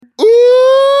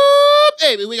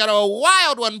baby, we got a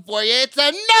wild one for you. It's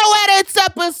a No Edits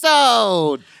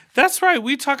episode. That's right.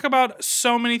 We talk about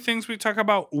so many things. We talk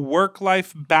about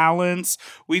work-life balance.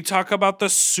 We talk about the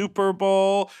Super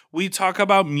Bowl. We talk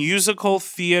about musical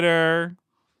theater.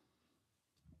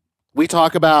 We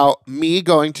talk about me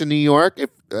going to New York.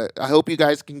 I hope you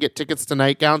guys can get tickets to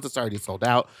Nightgowns. It's already sold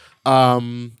out.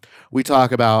 We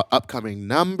talk about upcoming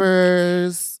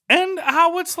numbers. And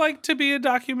how it's like to be a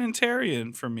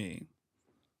documentarian for me.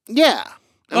 Yeah.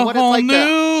 And A what whole it's like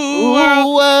new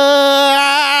world.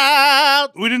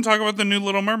 We didn't talk about the new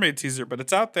Little Mermaid teaser, but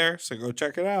it's out there, so go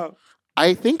check it out.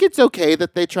 I think it's okay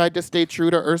that they tried to stay true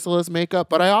to Ursula's makeup,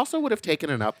 but I also would have taken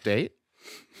an update.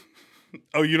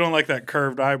 Oh, you don't like that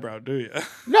curved eyebrow, do you?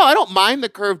 No, I don't mind the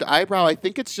curved eyebrow. I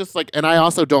think it's just like, and I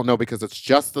also don't know because it's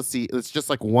just it's just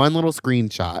like one little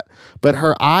screenshot, but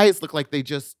her eyes look like they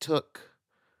just took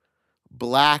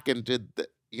black and did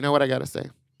you know what I gotta say?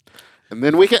 And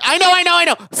then we can, I know.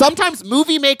 Sometimes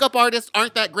movie makeup artists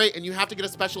aren't that great and you have to get a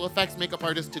special effects makeup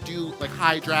artist to do like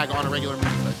high drag on a regular movie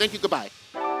star. Thank you, goodbye.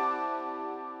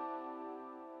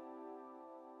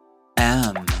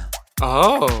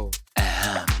 Oh.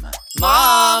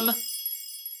 Mom!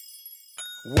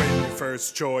 When your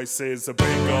first choice is a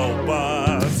big old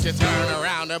bus, You turn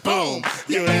around and boom,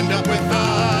 you end up with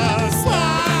us.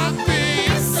 Sloppy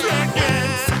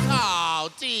seconds. Oh,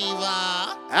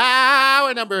 diva.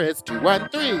 Our number is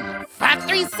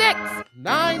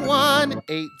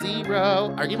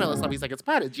 213-536-9180. Our email is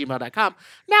sloppysecondspod@gmail.com.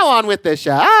 Now on with the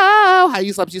show. How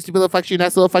you slops, you stupid little fucks, you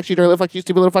nice little fucks, you dirty little fucks, you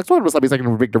stupid little fucks. What was sloppy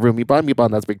second big room? Me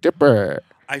bond, that's Big Dipper.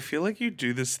 I feel like you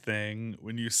do this thing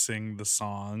when you sing the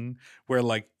song where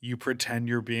like you pretend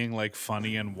you're being like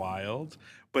funny and wild,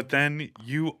 but then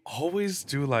you always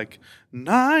do like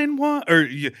 9-1 or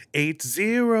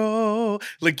 8-0.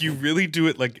 Like you really do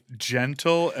it like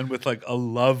gentle and with like a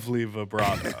lovely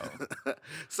vibrato.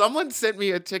 Someone sent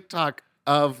me a TikTok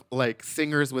of like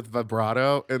singers with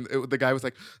vibrato, and the guy was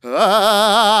like,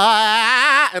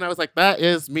 "Ah," and I was like, that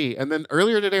is me. And then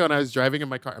earlier today when I was driving in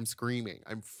my car, I'm screaming.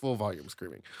 I'm full volume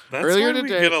screaming. That's Earlier why we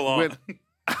today, get along.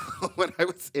 when I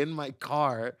was in my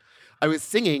car, I was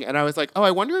singing, and I was like, oh, I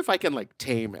wonder if I can like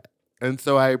tame it. And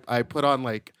so I put on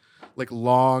like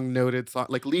long noted song,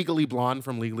 like Legally Blonde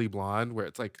from Legally Blonde, where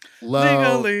it's like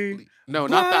low. No,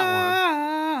 not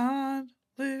that one.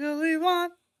 Legally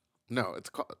Blonde. No,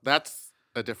 it's called, that's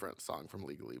a different song from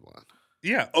Legally Blonde.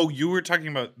 Yeah. Oh, you were talking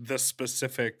about the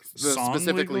specific song.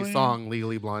 Specifically song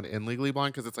Legally Blonde and Legally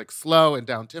Blonde, because it's like slow and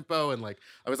down tempo, and like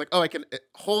I was like, oh, I can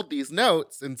hold these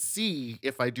notes and see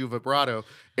if I do vibrato,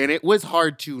 and it was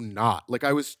hard to not. Like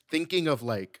I was thinking of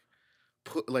like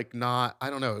not, I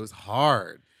don't know, it was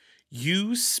hard.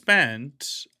 You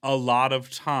spent a lot of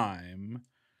time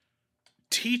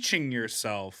teaching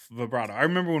yourself vibrato. I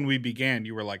remember when we began,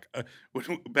 you were like,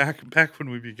 back when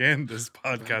we began this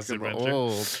podcast adventure.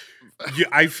 Old.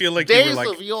 I feel like Days you were like,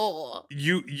 of yore.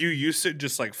 you used to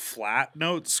just like flat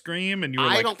note scream, and you were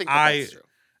like, I don't think that's true.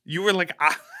 You were like,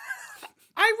 I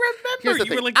Here's remember the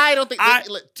you were thing. like, I don't think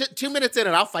 2 minutes in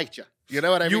and I'll fight you. You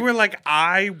know what I mean? you were like,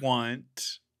 I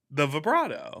want the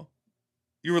vibrato.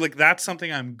 You were like, that's something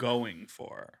I'm going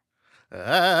for.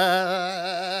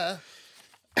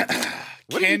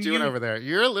 What are you doing over there?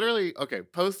 You're literally okay.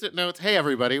 Post-it notes. Hey,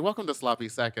 everybody! Welcome to Sloppy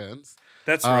Seconds.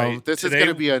 That's right. This is going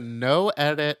to be a no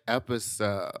edit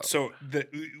episode. So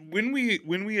when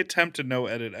we attempt a no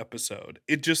edit episode,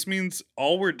 it just means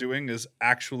all we're doing is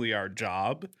actually our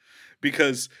job,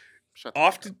 because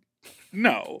oftentimes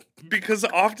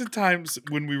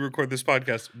when we record this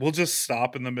podcast, we'll just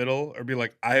stop in the middle or be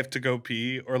like, I have to go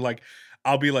pee, or like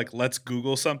I'll be like, let's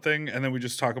Google something, and then we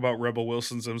just talk about Rebel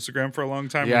Wilson's Instagram for a long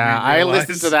time. Yeah, I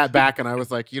listened to that back, and I was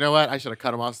like, you know what? I should have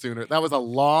cut him off sooner. That was a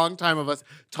long time of us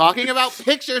talking about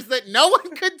pictures that no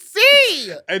one could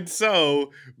see. And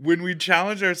so when we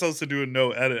challenge ourselves to do a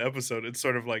no edit episode, it's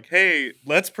sort of like, hey,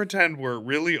 let's pretend we're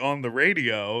really on the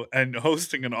radio and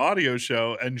hosting an audio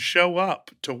show and show up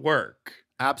to work.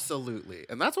 Absolutely.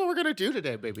 And that's what we're going to do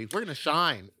today, baby. We're going to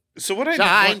shine. So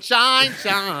shine.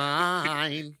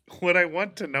 What I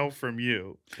want to know from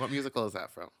you. What musical is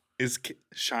that from? Is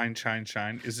Shine, Shine,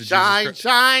 Shine. Is it Shine,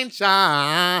 shine,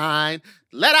 shine.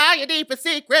 Let all your deepest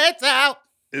secrets out.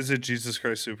 Is it Jesus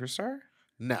Christ Superstar?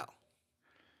 No.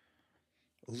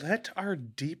 Let our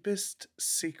deepest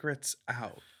secrets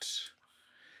out.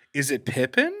 Is it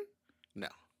Pippin? No.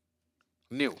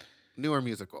 Newer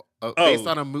musical. Based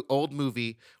on an old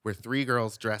movie where 3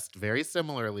 girls dressed very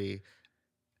similarly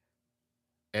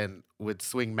and would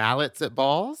swing mallets at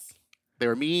balls. They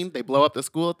were mean. They blow up the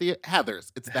school at the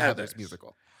Heathers. It's the Heathers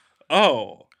musical.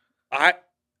 Oh,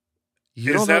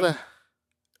 You don't know the...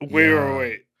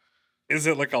 Wait. Is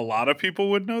it like a lot of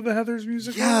people would know the Heathers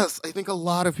musical? Yes, I think a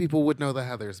lot of people would know the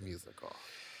Heathers musical.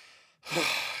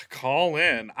 Call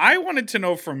in. I wanted to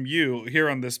know from you here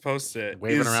on this Post-it.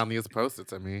 Waving around these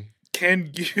Post-its at me.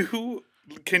 Can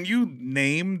you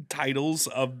name titles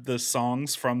of the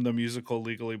songs from the musical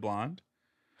Legally Blonde?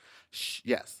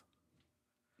 Yes.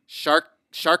 Shark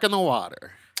in the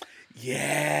Water.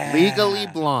 Yeah. Legally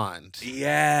Blonde.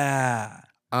 Yeah.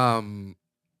 Oh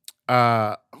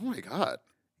my God.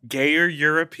 Gayer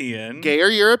European. Gayer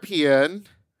European.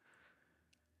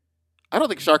 I don't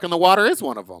think Shark in the Water is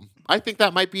one of them. I think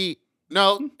that might be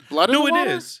Blood in the Water. No, it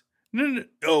is. No.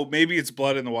 Oh, maybe it's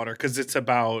Blood in the Water because it's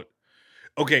about.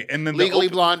 Okay, and then Legally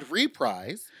Blonde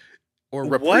reprise or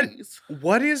reprise.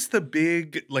 What is the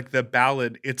big like the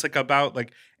ballad? It's like about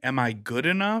like, am I good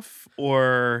enough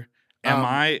or am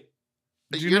I?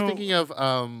 You're thinking of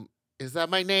is that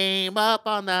my name up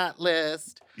on that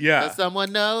list? Yeah. Does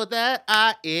someone know that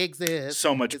I exist?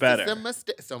 So much Is better. this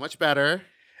so much better.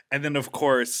 And then of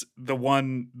course the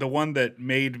one that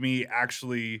made me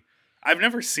actually. I've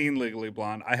never seen Legally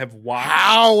Blonde. I have watched.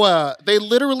 How? They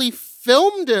literally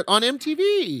filmed it on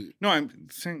MTV. No, I'm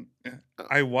saying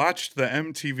I watched the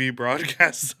MTV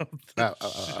broadcast of the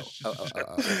show,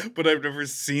 but I've never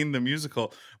seen the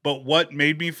musical. But what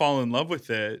made me fall in love with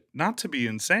it, not to be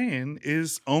insane,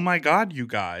 is Oh My God, You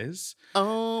Guys.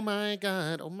 Oh my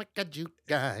God, you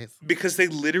guys. Because they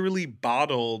literally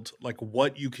bottled like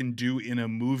what you can do in a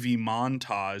movie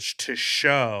montage to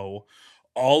show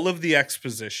all of the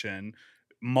exposition,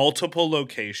 multiple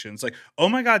locations. Like, Oh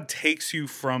My God takes you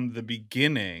from the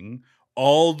beginning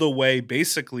all the way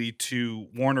basically to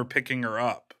Warner picking her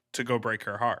up to go break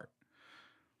her heart.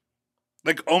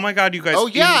 Like, Oh My God, You Guys. Oh,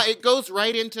 yeah, it goes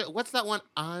right into, what's that one?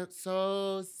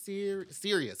 So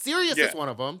serious. Serious is one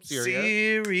of them.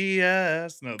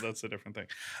 Serious. No, that's a different thing.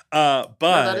 But no,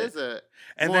 that is it.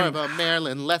 And more then, of a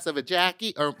Marilyn, less of a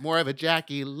Jackie, or more of a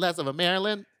Jackie, less of a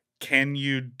Marilyn. Can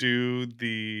you do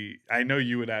I know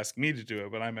you would ask me to do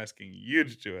it, but I'm asking you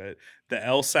to do it. The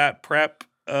LSAT prep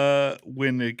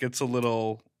when it gets a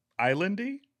little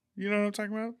islandy. You know what I'm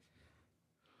talking about?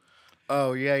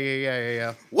 Oh,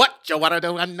 yeah. What you wanna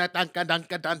do? What you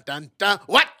wanna do?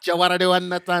 What you gonna do?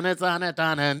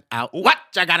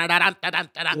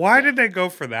 Why did they go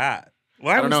for that?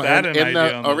 Why was that an in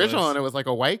idea on the the original? list? And it was like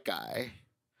a white guy.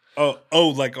 Oh,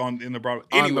 like in the Broadway.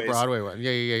 Anyways, on the Broadway one.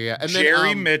 Yeah. And Jerry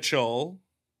then, Mitchell,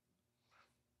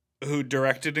 who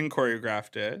directed and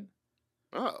choreographed it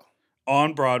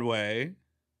on Broadway,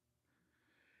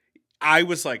 I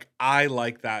was like, I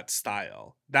like that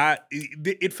style. That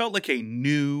it felt like a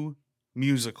new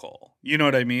musical. You know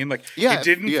what I mean? Like, it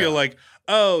didn't feel like,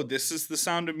 oh, this is The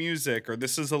Sound of Music, or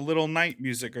this is A Little Night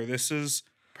Music, or this is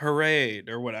Parade,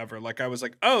 or whatever. Like, I was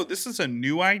like, oh, this is a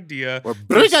new idea. Or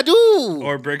Brigadoo.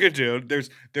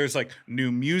 There's like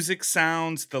new music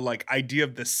sounds, the like idea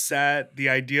of the set, the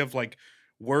idea of like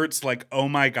words like oh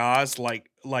my gosh,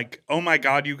 like oh my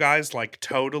God, you guys, like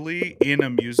totally in a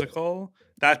musical.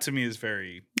 That to me is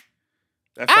very.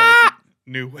 That felt like a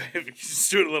new wave. You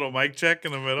just do a little mic check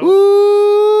in the middle.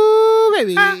 Ooh,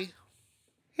 baby.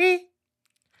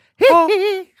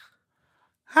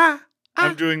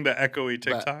 I'm doing the echoey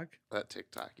TikTok. That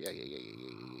TikTok. Yeah.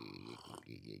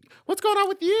 What's going on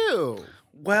with you?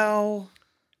 Well,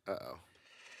 Uh-oh.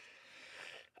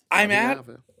 I'm at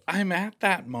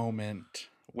that moment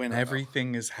when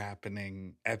everything is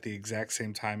happening at the exact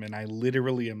same time, and I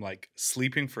literally am like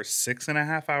sleeping for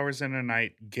 6.5 hours in a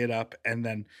night, get up, and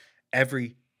then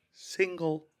every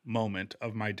single moment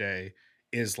of my day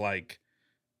is like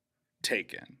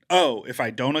taken. Oh, if I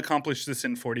don't accomplish this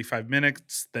in 45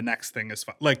 minutes, the next thing is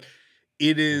fine. Like,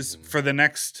 it is for the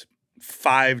next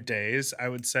 5 days, I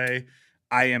would say,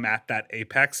 I am at that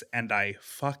apex, and I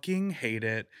fucking hate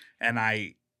it, and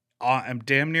I'm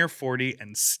damn near 40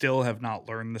 and still have not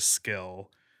learned the skill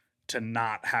to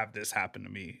not have this happen to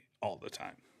me all the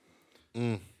time.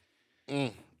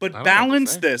 But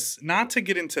balance this, not to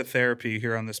get into therapy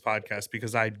here on this podcast,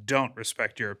 because I don't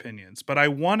respect your opinions, but I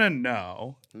want to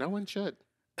know. No one should.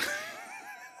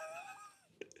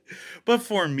 But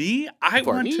for me, I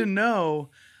want to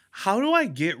know, how do I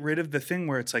get rid of the thing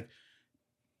where it's like,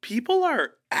 people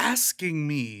are asking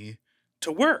me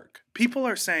to work. People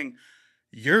are saying,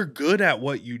 you're good at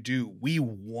what you do. We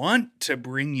want to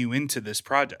bring you into this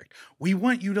project. We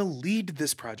want you to lead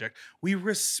this project. We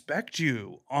respect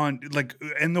you on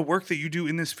and the work that you do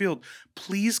in this field.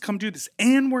 Please come do this.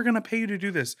 And we're going to pay you to do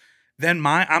this. Then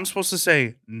I'm supposed to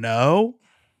say, no,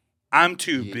 I'm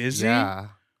too busy.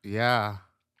 Yeah.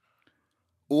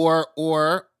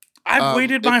 Or I've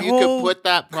waited my whole career. You could put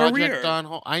that project career on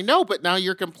hold. I know, but now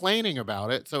you're complaining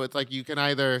about it. So it's like you can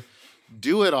either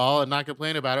do it all and not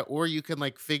complain about it, or you can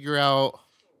like figure out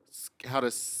how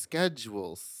to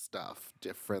schedule stuff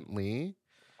differently.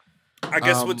 I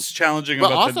guess what's challenging But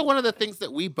about also one of the things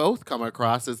that we both come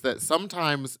across is that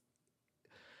sometimes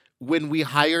when we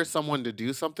hire someone to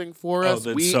do something for us,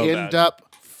 that's we so end bad.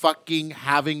 up fucking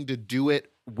having to do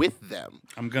it with them.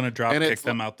 I'm gonna drop and kick it's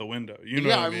them out the window. You know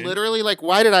yeah, what I I'm mean? literally like,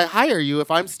 why did I hire you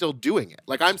if I'm still doing it?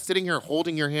 Like, I'm sitting here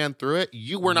holding your hand through it.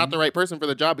 You were not the right person for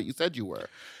the job, but you said you were.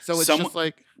 So it's just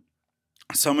like,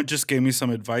 Someone just gave me some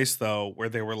advice though, where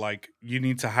they were like, you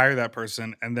need to hire that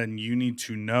person, and then you need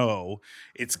to know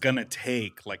it's gonna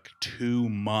take like 2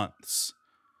 months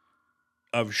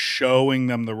of showing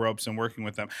them the ropes and working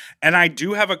with them. And I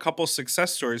do have a couple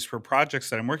success stories for projects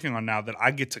that I'm working on now that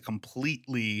I get to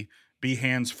completely be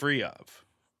hands-free of.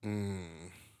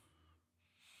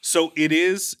 So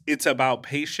it's about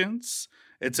patience.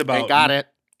 It's about got it.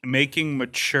 making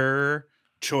mature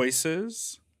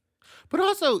choices. But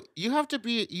also, you have to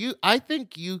be I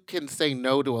think you can say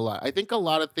no to a lot. I think a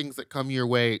lot of things that come your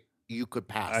way you could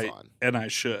pass on. And I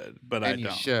should, but I don't. And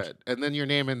you should. And then your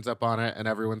name ends up on it and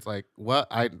everyone's like, "What?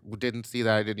 I didn't see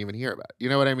that. I didn't even hear about it." You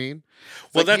know what I mean?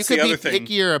 It's Well, like, that's you the could other be thing.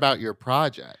 pickier about your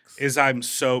projects. Is I'm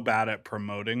so bad at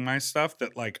promoting my stuff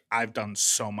that like I've done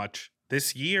so much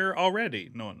this year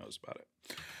already. No one knows about it.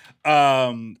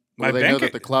 Well, they know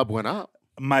that the club went up.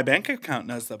 My bank account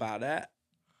knows about it.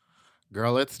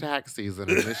 Girl, it's tax season,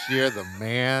 and this year the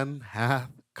man hath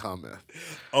cometh.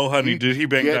 Oh, honey, You did he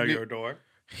bang get down me- your door?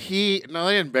 They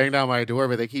didn't bang down my door,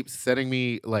 but they keep sending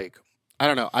me like, I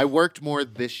don't know. I worked more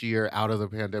this year out of the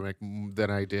pandemic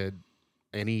than I did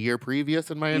any year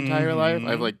previous in my entire life.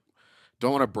 I've Mhm. like,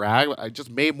 don't want to brag, but I just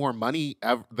made more money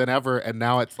than ever, and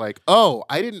now it's like, oh,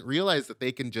 I didn't realize that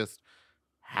they can just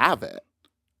have it,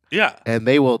 Yeah. and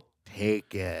they will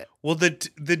take it. Well, the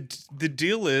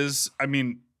deal is, I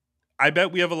mean, I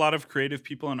bet we have a lot of creative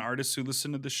people and artists who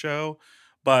listen to the show,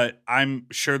 but I'm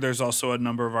sure there's also a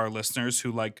number of our listeners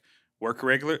who like work a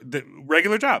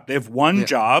regular job. They have one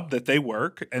job that they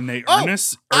work and they earn a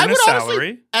I would salary.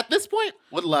 honestly, at this point,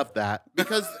 would love that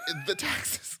because the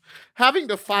taxes, having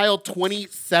to file 20,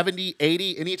 70,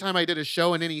 80, anytime I did a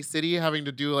show in any city, having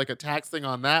to do like a tax thing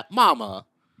on that, mama.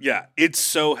 Yeah, it's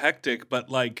so hectic,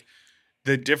 but like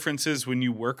the difference is when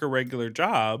you work a regular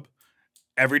job,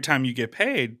 every time you get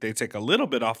paid, they take a little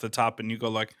bit off the top and you go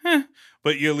like,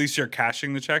 but at least you're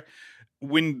cashing the check.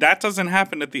 When that doesn't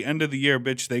happen at the end of the year,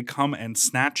 bitch, they come and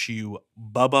snatch you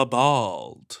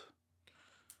bald.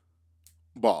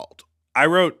 I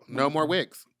wrote No more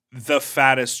wigs. the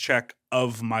fattest check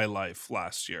of my life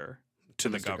last year to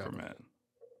the Mr. government.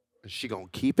 She gonna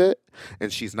keep it,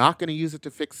 and she's not gonna use it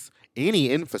to fix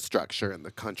any infrastructure in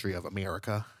the country of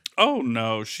America. Oh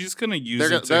no, she's gonna use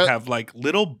They're it to have like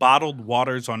little bottled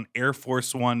waters on Air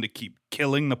Force One to keep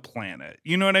killing the planet.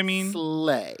 You know what I mean?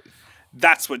 Slay.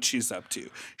 That's what she's up to.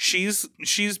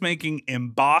 She's making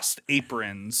embossed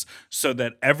aprons so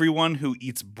that everyone who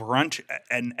eats brunch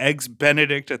and eggs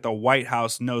Benedict at the White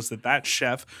House knows that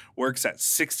chef works at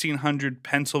 1600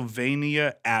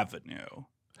 Pennsylvania Avenue.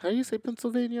 How do you say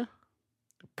Pennsylvania?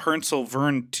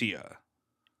 Pennsylvania.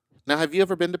 Now, have you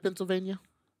ever been to Pennsylvania?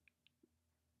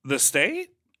 The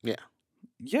state? Yeah.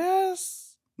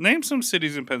 Yes. Name some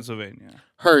cities in Pennsylvania.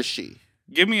 Hershey.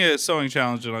 Give me a sewing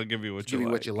challenge and I'll give you what Give you me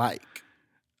like. what you like.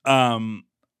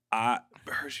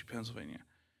 Hershey, Pennsylvania.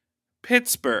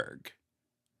 Pittsburgh.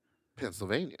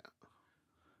 Pennsylvania.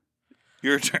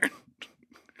 Your turn.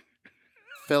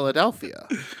 Philadelphia.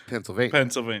 Pennsylvania.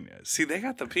 Pennsylvania. See, they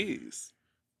got the P's.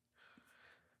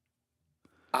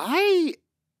 I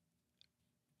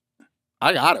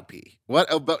gotta pee.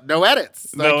 What? But no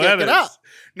edits. So No I can't edits. get out.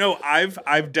 No, I've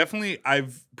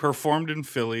performed in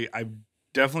Philly. I've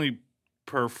definitely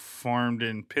performed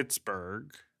in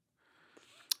Pittsburgh.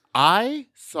 I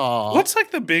saw. What's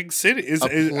like the big city? A I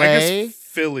play? guess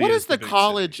Philly. What is the big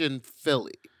college city. in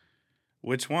Philly?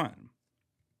 Which one?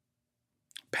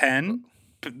 Penn.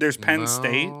 There's Penn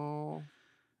State. No.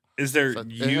 Is there So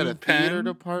they had a theater Penn?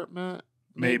 department.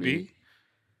 Maybe.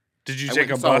 Did you I take went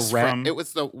a and saw bus Rent.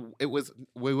 from?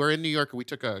 We were in New York and we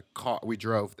took a car. We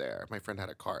drove there. My friend had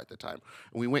a car at the time,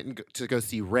 and we went to go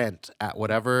see Rent at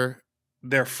whatever.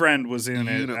 Their friend was in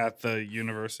it Uni- at the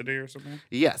university or something.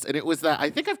 Yes, and it was that.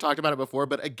 I think I've talked about it before,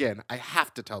 but again, I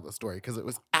have to tell the story because it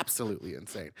was absolutely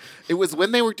insane. It was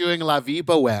when they were doing La Vie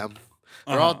Boheme.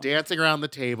 They're all dancing around the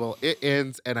table. It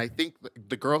ends, and I think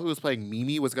the girl who was playing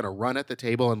Mimi was gonna run at the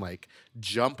table and like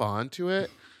jump onto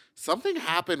it. Something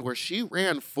happened where she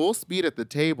ran full speed at the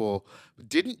table,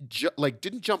 didn't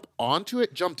jump onto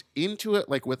it, jumped into it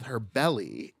like with her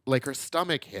belly, like her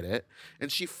stomach hit it,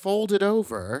 and she folded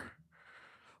over,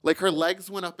 Like her legs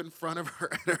went up in front of her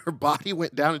and her body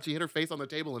went down and she hit her face on the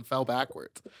table and fell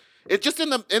backwards. It just in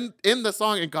the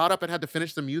song and got up and had to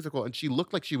finish the musical and she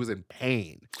looked like she was in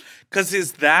pain. Because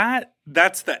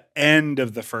that's the end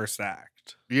of the first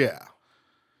act. Yeah.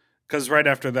 Because right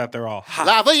after that, they're all hot,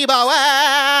 La Viva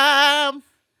Wham!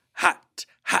 hot,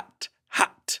 hot,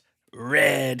 hot,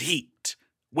 red heat,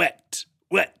 wet,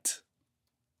 wet.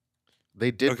 They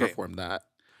did Okay. perform that.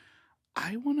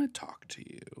 I want to talk to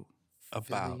you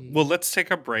about. Philly Well, let's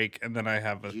take a break, and then I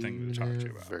have a thing to talk to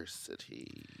you about.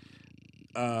 University.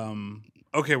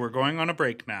 Okay, we're going on a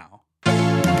break now.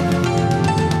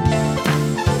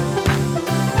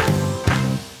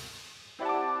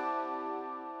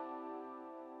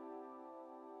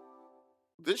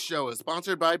 This show is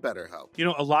sponsored by BetterHelp. You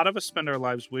know, a lot of us spend our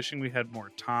lives wishing we had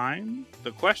more time.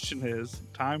 The question is,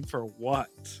 time for what?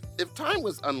 If time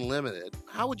was unlimited,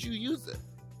 how would you use it?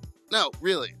 No,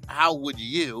 really, how would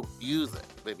you use it?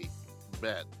 Maybe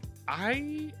bed.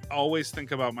 I always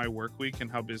think about my work week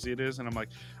and how busy it is, and I'm like,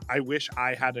 I wish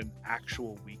I had an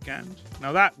actual weekend.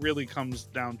 Now, that really comes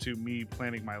down to me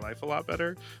planning my life a lot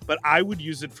better, but I would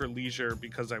use it for leisure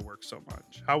because I work so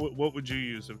much. What would you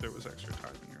use if there was extra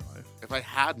time in your life? If I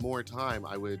had more time,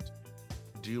 I would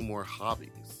do more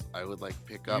hobbies. I would like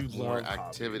pick up You more love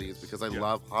activities hobbies. because I Yeah.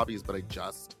 love hobbies, but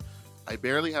I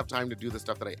barely have time to do the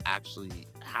stuff that I actually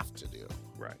have to do.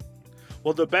 Right.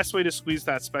 Well, the best way to squeeze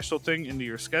that special thing into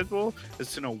your schedule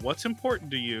is to know what's important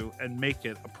to you and make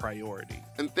it a priority.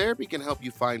 And therapy can help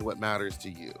you find what matters to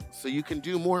you so you can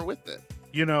do more with it.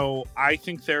 You know, I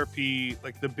think therapy,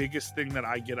 like the biggest thing that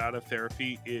I get out of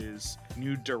therapy is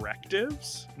new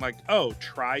directives. Like, oh,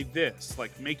 try this.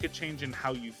 Like, make a change in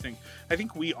how you think. I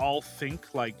think we all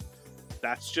think like,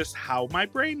 that's just how my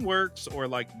brain works, or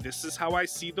like, this is how I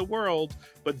see the world.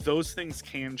 But those things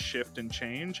can shift and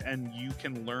change, and you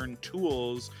can learn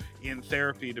tools in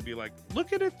therapy to be like,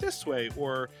 look at it this way,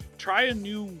 or try a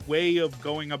new way of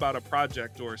going about a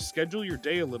project, or schedule your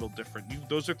day a little different.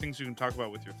 Those are things you can talk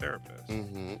about with your therapist.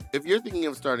 If you're thinking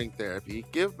of starting therapy,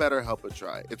 give BetterHelp a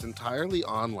try. It's entirely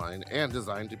online and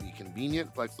designed to be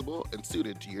convenient, flexible, and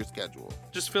suited to your schedule.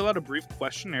 Just fill out a brief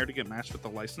questionnaire to get matched with a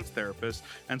licensed therapist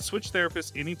and switch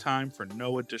therapists anytime for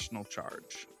no additional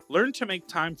charge. Learn to make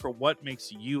time for what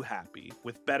makes you happy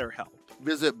with BetterHelp.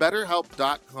 Visit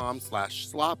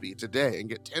betterhelp.com/sloppy today and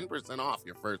get 10% off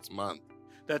your first month.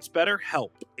 That's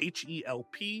BetterHelp,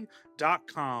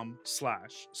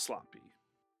 HELP.com/sloppy.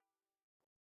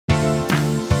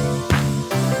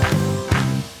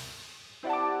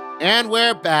 And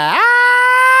we're back!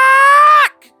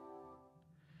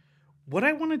 What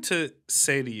I wanted to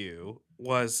say to you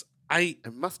was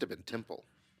It must have been Temple.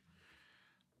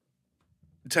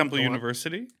 Temple Go on.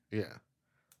 University? Yeah.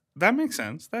 That makes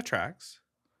sense. That tracks.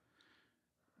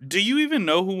 Do you even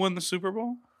know who won the Super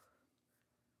Bowl?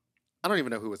 I don't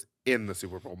even know who was in the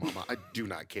Super Bowl, Mama. I do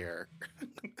not care.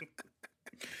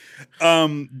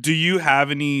 Do you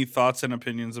have any thoughts and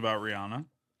opinions about Rihanna?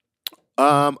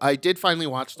 I did finally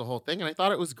watch the whole thing, and I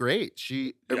thought it was great.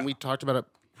 Yeah. We talked about it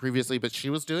previously, but she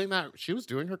was doing that. She was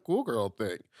doing her cool girl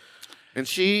thing. And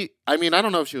I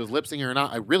don't know if she was lip syncing or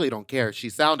not. I really don't care. She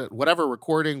sounded, whatever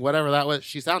recording, whatever that was,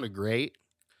 she sounded great.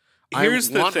 Here's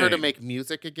the I want her to thing. make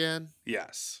music again.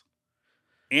 Yes.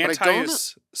 I Anti don't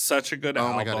is such a good Oh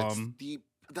album. my God.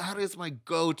 That is my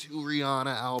go-to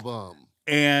Rihanna album.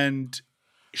 And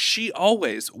she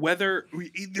always,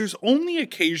 there's only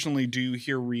occasionally do you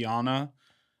hear Rihanna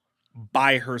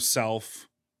by herself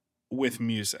with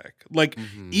music. Like,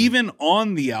 Mhm. even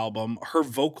on the album, her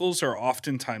vocals are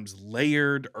oftentimes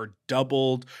layered or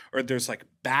doubled, or there's like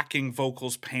backing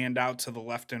vocals panned out to the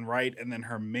left and right, and then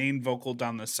her main vocal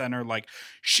down the center. Like,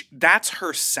 that's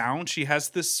her sound. She has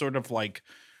this sort of like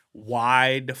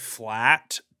wide,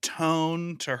 flat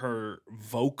tone to her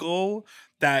vocal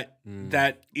that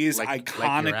is Like your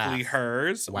iconically ass.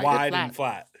 hers, Wide and wide and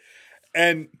flat.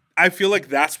 And I feel like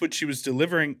that's what she was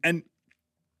delivering. And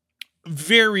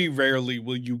very rarely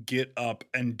will you get up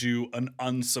and do an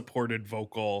unsupported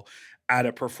vocal at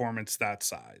a performance that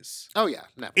size. Oh, yeah.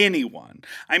 Never. Anyone.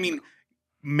 I mean,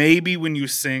 maybe when you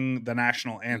sing the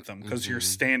national anthem because you're Mhm.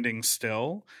 standing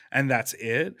still and that's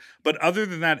it. But other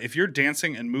than that, if you're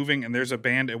dancing and moving and there's a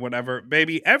band and whatever,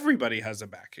 baby, everybody has a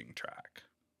backing track.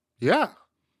 Yeah.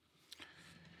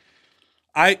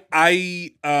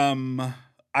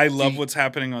 I love what's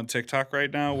happening on TikTok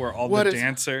right now where all What the is-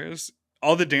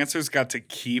 dancers got to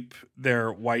keep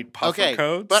their white puffer Okay.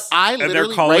 coats. But I and they're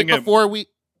literally, calling right it before we...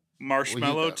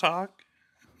 marshmallow go. talk.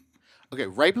 Okay,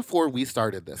 right before we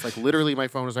started this, like literally my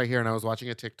phone was right here and I was watching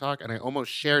a TikTok and I almost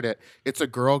shared it. It's a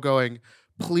girl going,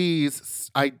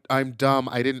 please, I'm dumb.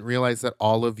 I didn't realize that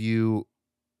all of you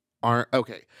aren't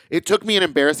okay. It took me an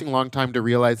embarrassing long time to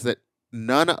realize that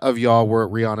none of y'all were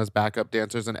Rihanna's backup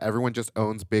dancers and everyone just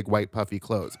owns big white puffy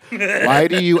clothes. Why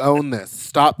do you own this?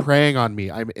 Stop preying on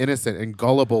me. I'm innocent and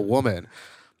gullible woman.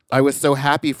 I was so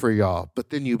happy for y'all, but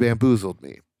then you bamboozled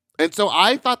me. And so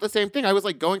I thought the same thing. I was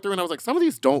like going through and I was like, some of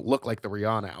these don't look like the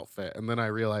Rihanna outfit. And then I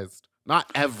realized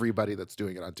not everybody that's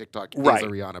doing it on TikTok is Right. a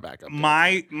Rihanna backup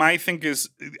dancer. My thing is,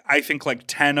 I think like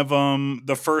 10 of them,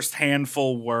 the first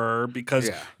handful were, because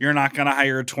Yeah. you're not going to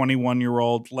hire a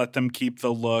 21-year-old, let them keep the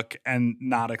look and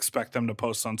not expect them to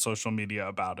post on social media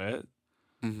about it.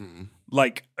 Mm-hmm.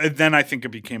 Like, then I think it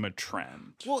became a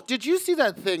trend. Well, did you see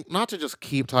that thing? Not to just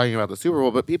keep talking about the Super Bowl,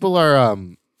 but people are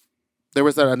there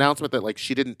was an announcement that like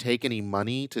she didn't take any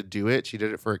money to do it. She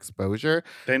did it for exposure.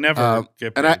 They never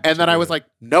get paid. And then to I do was it. like,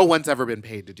 no one's ever been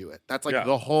paid to do it. That's like Yeah.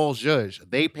 the whole zhuzh.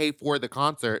 They pay for the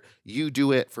concert, you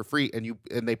do it for free,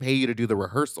 and they pay you to do the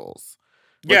rehearsals.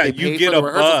 Like, yeah, they you pay get for a the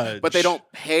rehearsals, budge. but they don't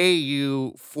pay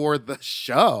you for the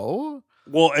show.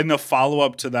 Well, and the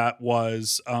follow-up to that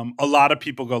was a lot of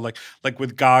people go like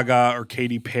with Gaga or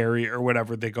Katy Perry or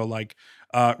whatever, they go like,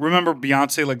 remember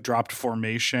Beyonce like dropped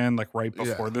Formation like right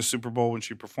before the Super Bowl when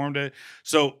she performed it.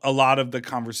 So a lot of the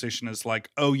conversation is like,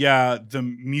 oh yeah, the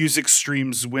music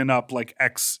streams went up like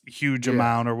X huge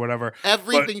amount or whatever.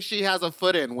 Everything she has a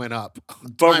foot in went up.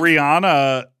 But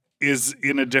Rihanna is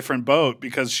in a different boat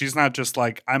because she's not just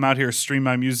like, I'm out here stream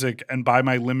my music and buy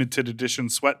my limited edition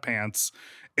sweatpants.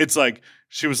 It's like,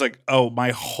 she was like, oh,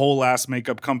 my whole ass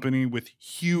makeup company with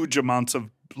huge amounts of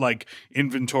like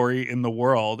inventory in the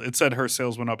world. It said her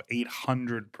sales went up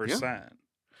 800%.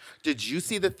 Did you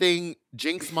see the thing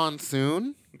Jinx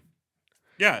Monsoon?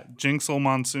 Yeah, Jinxel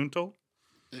Monsoontal.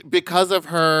 Because of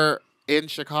her in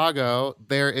Chicago,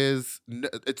 it's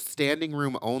standing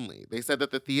room only. They said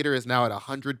that the theater is now at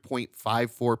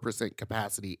 100.54%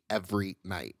 capacity every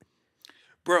night.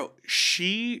 Bro,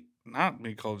 not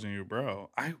me calling you bro.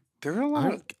 There are a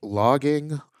lot of,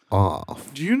 logging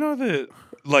off. do you know that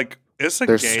like it's a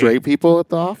There's gay straight people at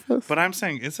the office? But I'm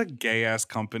saying it's a gay ass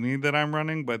company that I'm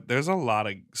running, but there's a lot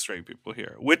of straight people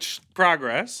here. Which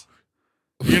progress.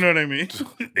 You know what I mean?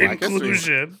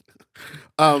 Inclusion.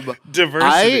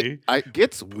 Diversity. It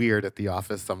gets weird at the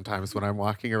office sometimes when I'm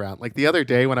walking around. Like the other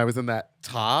day when I was in that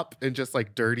top and just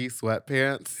like dirty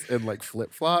sweatpants and like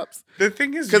flip flops. The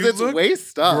thing is, Because it's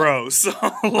waist up. gross.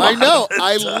 I know.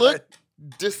 I look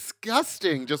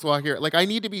disgusting just walking here. Like I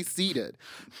need to be seated.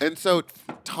 And so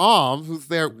Tom, who's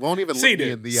there, won't even look me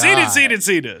in the eye.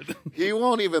 Seated. He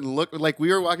won't even look. Like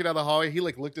we were walking down the hallway. He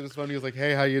like looked at his phone. He was like,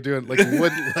 "Hey, how you doing?" Like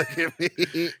wouldn't look at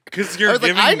me. Because I was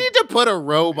like, I need to put a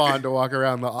robe on to walk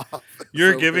around the office. You're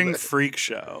over giving there. freak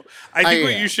show. I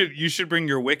think you should bring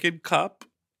your Wicked cup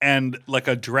and like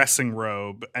a dressing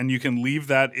robe, and you can leave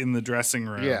that in the dressing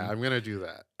room. Yeah, I'm gonna do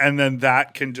that. And then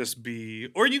that can just be,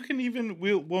 or you can even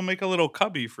we'll make a little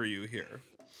cubby for you here.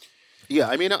 Yeah,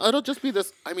 I mean, it'll just be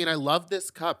this. I mean, I love this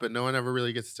cup, but no one ever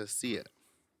really gets to see it.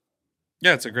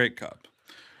 Yeah, it's a great cup.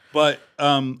 But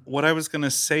what I was gonna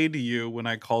say to you when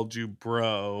I called you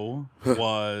bro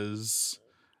was,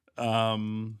 I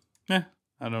don't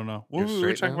know. What You're were we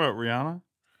straight talking now? about? Rihanna?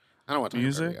 I don't want to talk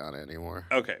Music? about Rihanna anymore.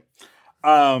 Okay.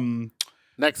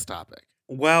 Next topic.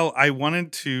 Well, I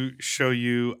wanted to show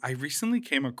you. I recently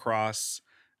came across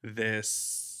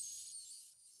this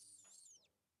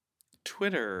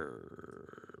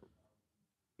Twitter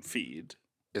feed.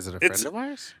 Is it a It's- friend of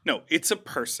ours? No, it's a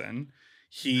person.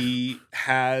 He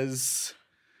has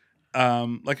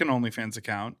like an OnlyFans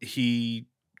account. He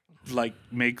like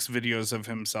makes videos of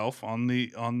himself on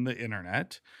the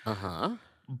internet. Uh-huh.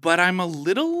 But I'm a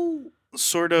little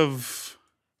sort of,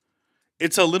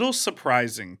 it's a little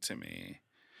surprising to me.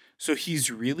 So he's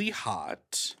really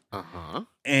hot Uh-huh.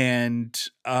 and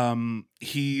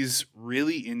he's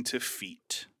really into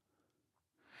feet.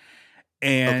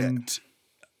 And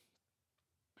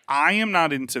I am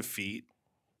not into feet.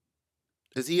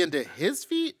 Is he into his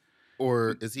feet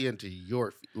or is he into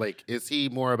your feet? Like, is he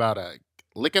more about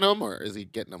licking them or is he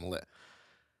getting them lit?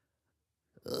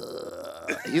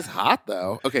 He's hot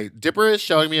though. Okay, Dipper is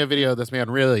showing me a video of this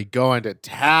man really going to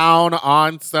town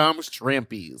on some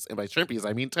shrimpies. And by shrimpies,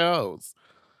 I mean toes.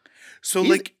 So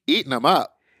He's like eating them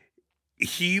up.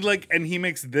 he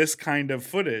makes this kind of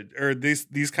footage or these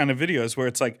kind of videos where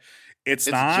it's like it's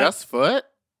not just foot.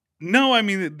 No, I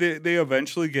mean they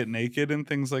eventually get naked and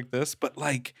things like this, but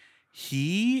like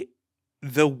the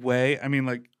way I mean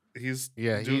like he's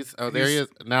There he is.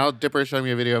 Now Dipper is showing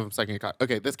me a video of him sucking a cock.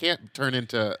 Okay, this can't turn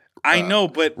into I know,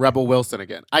 but Rebel Wilson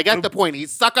again. I get the point.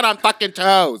 He's sucking on fucking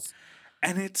toes.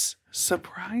 and it's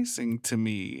surprising to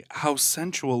me how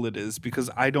sensual it is because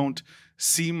I don't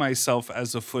see myself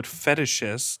as a foot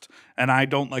fetishist, and I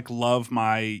don't like love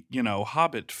my,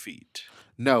 hobbit feet.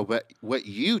 No, but what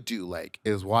you do like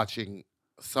is watching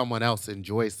someone else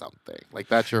enjoy something. Like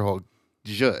that's your whole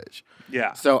judge.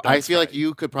 Yeah. So I that's feel like right.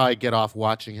 you could probably get off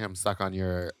watching him suck on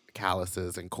your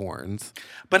calluses and corns.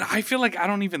 But I feel like I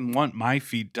don't even want my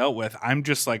feet dealt with. I'm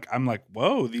like,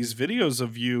 whoa, these videos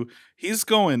of you, he's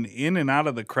going in and out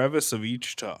of the crevice of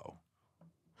each toe.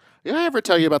 Did I ever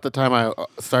tell you about the time I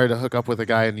started to hook up with a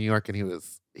guy in New York and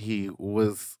he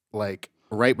was like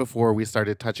right before we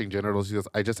started touching genitals, he goes,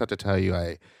 I just have to tell you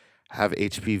I have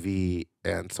HPV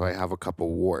and so I have a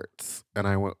couple warts. And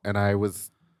I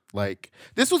was like,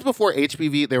 this was before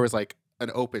HPV, there was like an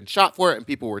open shot for it and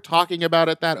people were talking about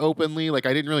it that openly. Like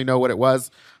I didn't really know what it was.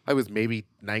 I was maybe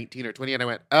 19 or 20 and I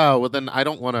went, oh, well then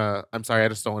I'm sorry, I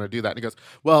just don't want to do that. And he goes,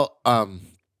 well,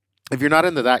 if you're not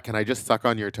into that, can I just suck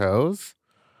on your toes?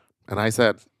 And I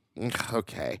said,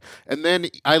 okay. And then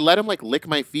I let him like lick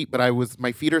my feet, but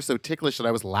my feet are so ticklish that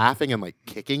I was laughing and like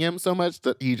kicking him so much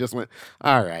that he just went,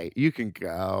 all right, you can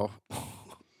go.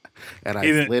 And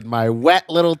I slid my wet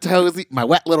little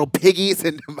piggies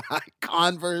into my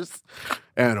Converse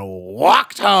and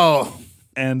walked home.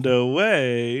 And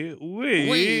away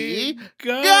we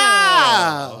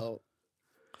go.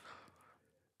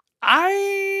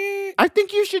 I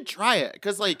think you should try it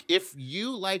because, like, if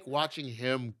you like watching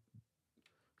him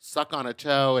suck on a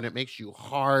toe and it makes you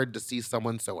hard to see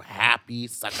someone so happy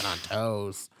sucking on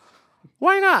toes,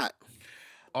 why not?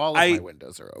 All of my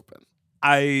windows are open.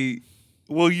 I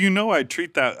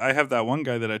treat that. I have that one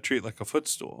guy that I treat like a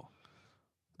footstool.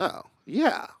 Oh,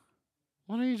 yeah.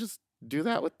 Why don't you just do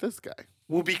that with this guy?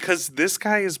 Well, because this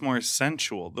guy is more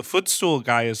sensual. The footstool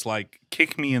guy is like,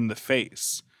 kick me in the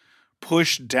face.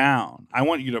 Push down. I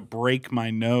want you to break my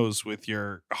nose with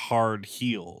your hard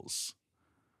heels.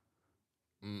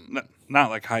 Not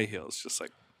like high heels, just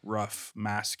like rough,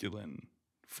 masculine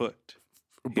foot.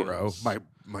 Bro. Heels. My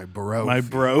bro. My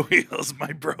bro heels,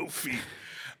 my bro feet.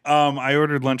 I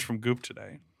ordered lunch from Goop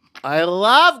today. I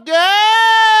love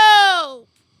Goop!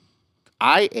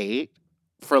 I ate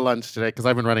for lunch today because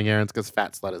I've been running errands because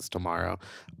Fat Slut is tomorrow.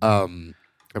 I've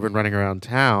been running around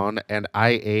town, and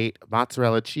I ate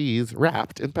mozzarella cheese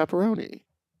wrapped in pepperoni.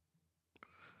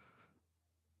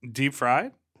 Deep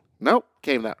fried? Nope,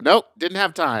 didn't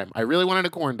have time. I really wanted a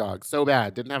corn dog so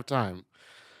bad, didn't have time.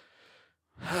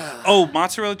 Oh,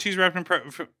 mozzarella cheese wrapped in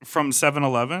from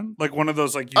 7-Eleven? Like one of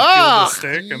those, like you peel the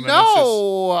stick and then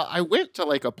no! I went to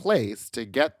like a place to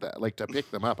get that, like to pick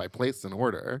them up. I placed an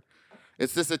order.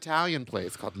 It's this Italian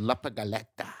place called La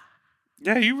Pagaletta.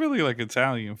 Yeah, you really like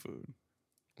Italian food.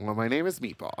 Well, my name is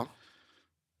Meatball.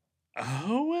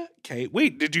 Oh, okay.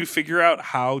 Wait, did you figure out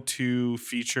how to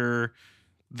feature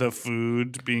the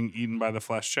food being eaten by the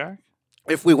Flesh Jack?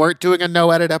 If we weren't doing a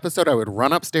no-edit episode, I would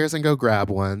run upstairs and go grab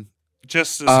one.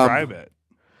 Just describe it.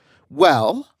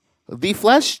 Well,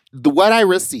 what I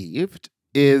received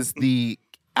is the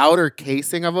outer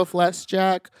casing of a Flesh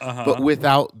Jack, but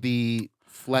without the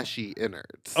fleshy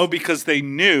innards. Oh, because they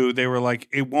knew, they were like,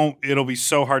 it'll be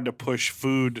so hard to push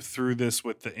food through this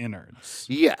with the innards.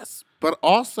 Yes. But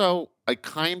also, I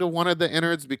kind of wanted the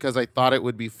innards because I thought it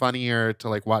would be funnier to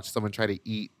like watch someone try to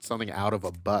eat something out of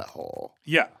a butthole.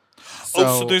 Yeah.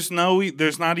 So there's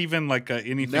not even like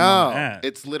anything on the end.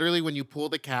 It's literally when you pull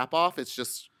the cap off, it's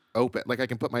just open. Like I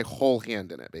can put my whole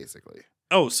hand in it, basically.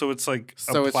 Oh, so it's like it's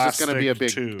just going to be a big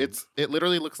tube. It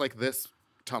literally looks like this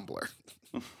tumbler.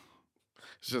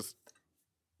 It's just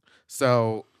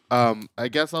so. I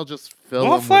guess I'll just fill.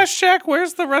 Well, Flesh Jack,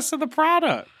 where's the rest of the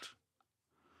product?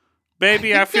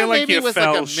 Baby, I feel like you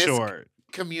fell short.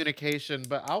 Communication,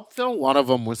 but I'll fill one of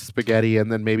them with spaghetti and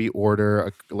then maybe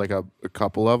order a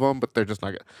couple of them, but they're just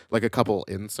not like a couple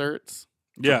inserts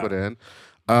to put in.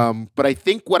 But I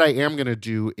think what I am gonna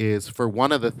do is for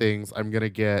one of the things I'm gonna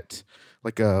get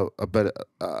like oh my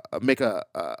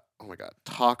god,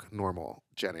 talk normal,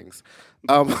 Jennings.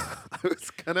 I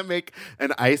was gonna make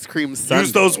an ice cream sundae.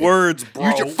 Use those words,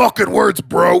 bro. Use your fucking words,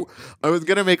 bro. I was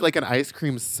gonna make like an ice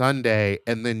cream sundae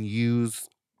and then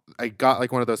I got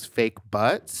like one of those fake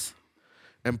butts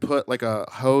and put like a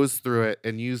hose through it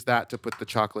and use that to put the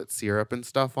chocolate syrup and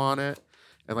stuff on it.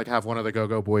 And like have one of the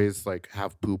Go-Go Boys like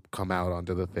have poop come out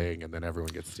onto the thing and then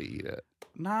everyone gets to eat it.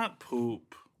 Not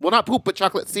poop. Well, not poop, but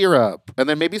chocolate syrup. And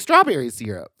then maybe strawberry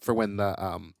syrup for when the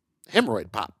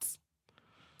hemorrhoid pops.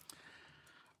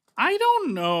 I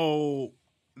don't know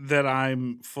that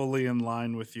I'm fully in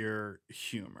line with your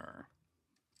humor.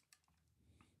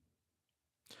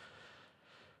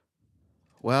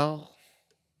 Well,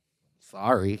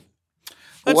 sorry.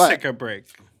 Let's take a break.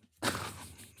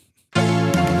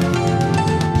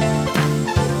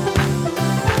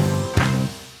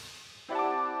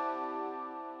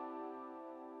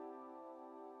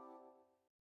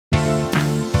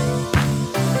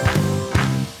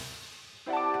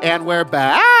 And we're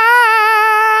back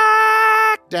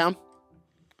down.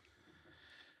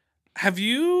 Have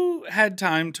you had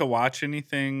time to watch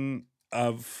anything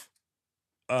of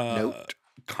Nope.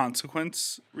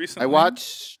 consequence recently? I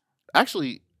watch,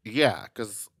 actually, yeah,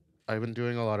 because I've been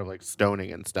doing a lot of like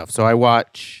stoning and stuff. So I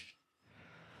watch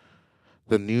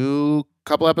the new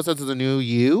couple episodes of the new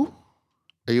You.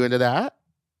 Are you into that?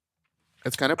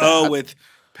 It's kind of bad. Oh, with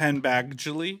Penn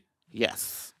Badgley?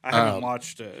 Yes. I haven't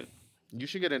watched it. You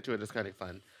should get into it. It's kind of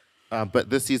fun. But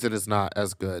this season is not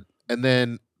as good. And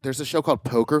then there's a show called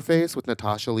Poker Face with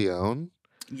Natasha Lyonne.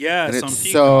 Yeah, And it's it's on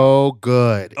Peacock. so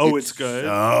good. Oh, it's good?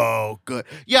 So good.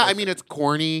 Yeah, I mean it's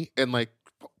corny and like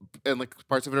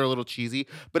parts of it are a little cheesy,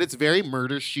 but it's very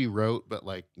Murder She Wrote, but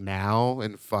like now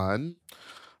and fun.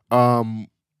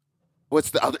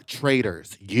 What's the other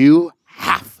Traitors? You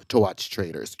have to watch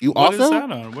Traitors. You What also is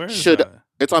that on? Where is should. that?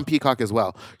 It's on Peacock as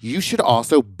well. You should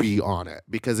also be on it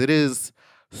because it is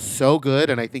so good,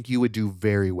 and I think you would do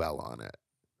very well on it.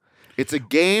 It's a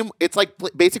game. It's like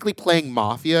basically playing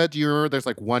Mafia. Do you remember? There's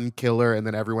like one killer, and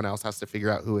then everyone else has to figure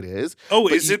out who it is. Oh,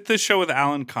 But is it the show with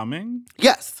Alan Cumming?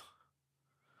 Yes.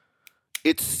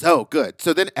 It's so good.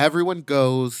 So then everyone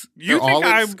goes. You they're all think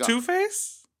in I'm Sc-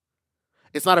 Two-Face?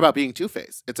 It's not about being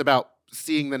Two-Face. It's about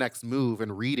seeing the next move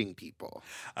and reading people.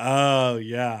 Oh,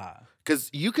 yeah. Because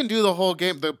you can do the whole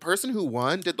game. The person who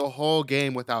won did the whole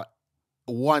game without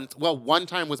one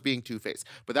time was being Two-Face.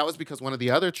 But that was because one of the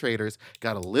other traders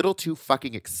got a little too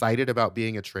fucking excited about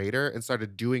being a trader and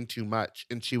started doing too much.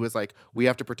 And she was like, we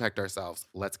have to protect ourselves.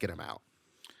 Let's get him out.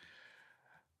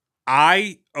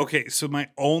 Okay, so my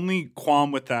only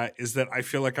qualm with that is that I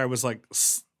feel like I was like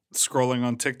scrolling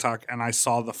on TikTok and I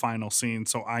saw the final scene,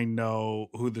 so I know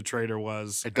who the trader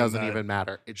was. It doesn't even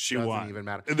matter. It she doesn't won. even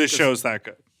matter. This 'Cause show's that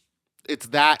good. it's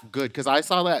that good because I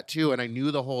saw that too, and I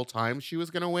knew the whole time she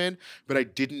was gonna win, but I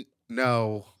didn't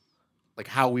know like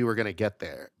how we were gonna get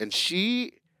there. And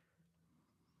she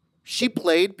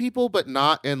played people, but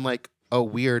not in like a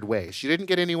weird way. She didn't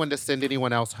get anyone to send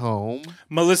anyone else home.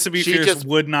 Melissa B. She Fierce just-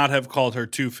 would not have called her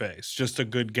Two-Face, just a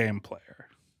good game player.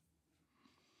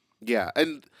 Yeah,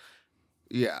 and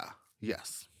yeah,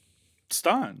 yes. It's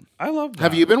done. I love that.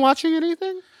 Have you been watching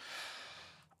anything?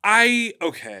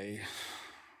 Okay.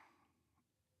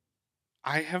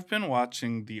 I have been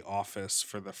watching The Office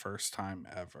for the first time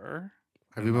ever.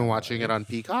 Have you been watching it on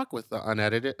Peacock with the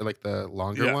unedited, like the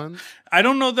longer Yeah. ones? I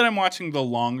don't know that I'm watching the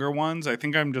longer ones. I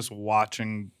think I'm just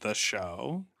watching the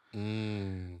show.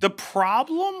 The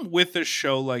problem with a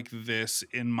show like this,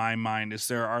 in my mind, is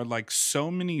there are like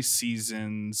so many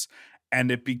seasons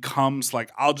and it becomes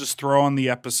like I'll just throw on the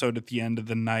episode at the end of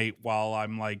the night while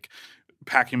I'm like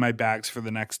packing my bags for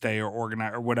the next day or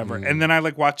organize or whatever. And then I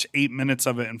like watch 8 minutes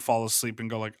of it and fall asleep and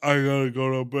go like, I gotta go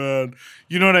to bed.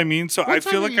 You know what I mean? So What I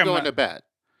time feel are like you I'm going not, to bed.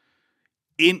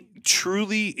 in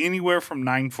truly anywhere from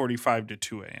 9:45 to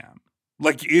 2 a.m.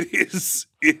 Like it is.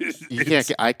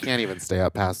 I can't even stay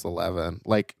up past 11.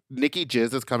 Like Nikki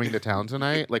Jizz is coming to town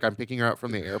tonight. Like I'm picking her up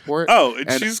from the airport. Oh, and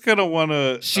and she's gonna want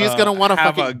to. She's gonna want to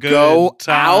have a fucking good go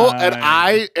out, and time.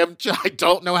 I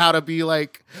don't know how to be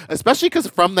like, especially because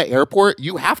from the airport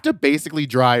you have to basically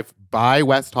drive by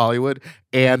West Hollywood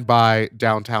and by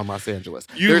downtown Los Angeles.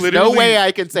 You There's no literally- way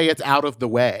I can say it's out of the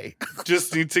way.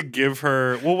 just need to give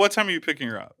her. Well, what time are you picking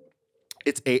her up?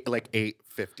 It's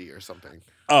 8:50 or something.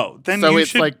 Oh, then So you it's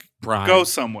should like prime. go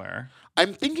somewhere.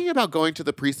 I'm thinking about going to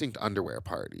the precinct underwear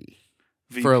party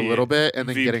for a VP little bit and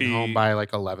then getting VP home by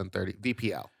like 11:30.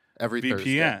 VPL every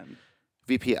Thursday. VPN,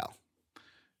 VPL.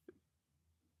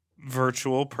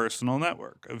 virtual personal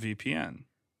network, a VPN.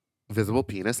 Visible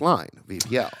penis line.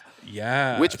 VPL.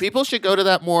 Yeah. Which people should go to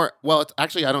that more. Well, it's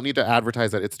actually I don't need to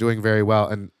advertise it. It's doing very well,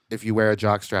 and if you wear a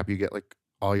jock strap, you get like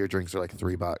all your drinks are like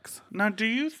 $3. Now, do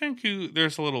you think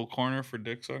there's a little corner for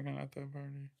dick sucking at that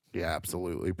party? Yeah,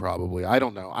 absolutely, probably. I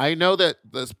don't know. I know that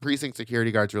the precinct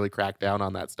security guards really crack down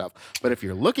on that stuff, but if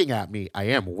you're looking at me, I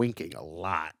am winking a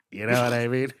lot. You know what I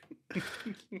mean?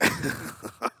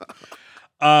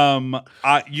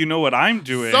 You know what I'm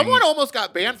doing? Someone almost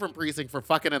got banned from precinct for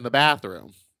fucking in the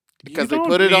bathroom because they You don't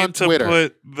put it need on to Twitter.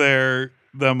 Put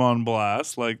them on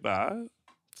blast like that.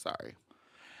 Sorry,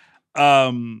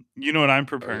 You know what I'm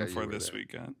preparing you for were this there.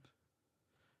 weekend?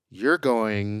 you're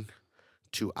going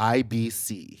to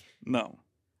IBC, No.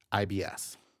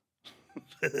 IBS.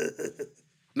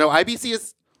 No, IBC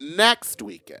is next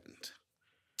weekend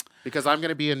because I'm going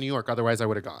to be in New York. Otherwise, I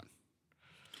would have gone.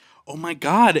 Oh my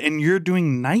God. And you're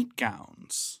doing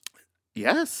nightgowns.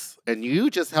 Yes, and you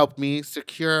just helped me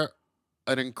secure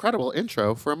an incredible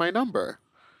intro for my number.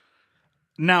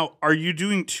 Now, are you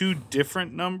doing two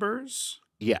different numbers?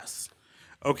 Yes.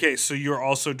 Okay, so you're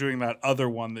also doing that other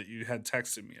one that you had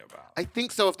texted me about. I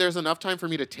think so. If there's enough time for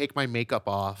me to take my makeup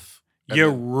off. and You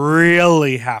then-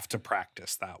 really have to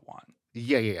practice that one.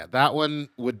 yeah. That one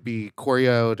would be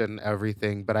choreoed and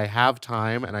everything, but I have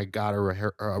time and I got a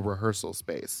rehearsal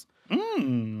space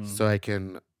so I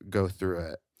can go through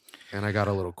it. And I got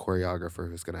a little choreographer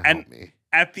who's going to help me.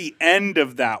 At the end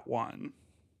of that one,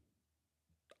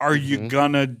 are you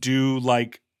gonna do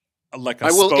like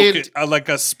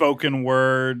a spoken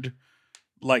word,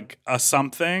 like a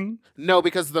something? No,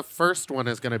 because the first one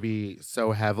is going to be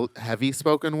so heavy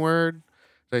spoken word.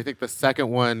 So I think the second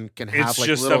one can have It's like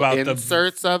just little about the-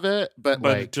 inserts of it, but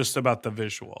like just about the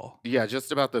visual. yeah, just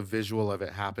about the visual of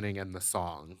it happening and the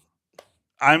song.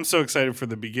 I'm so excited for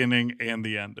the beginning and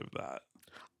the end of that.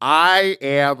 I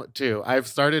am too. I've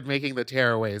started making the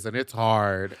tearaways and it's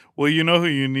hard. Well, you know who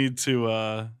you need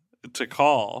to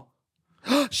call.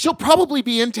 She'll probably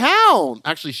be in town.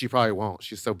 Actually, she probably won't.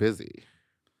 She's so busy.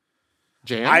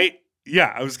 Jan? I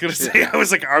was gonna say. I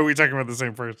was like, are we talking about the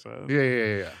same person?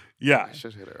 Yeah. Yeah. I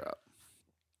should hit her up.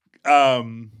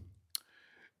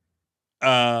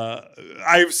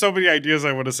 I have so many ideas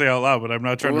I want to say out loud, but I'm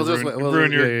not trying to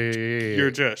ruin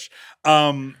your dish.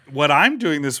 What I'm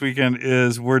doing this weekend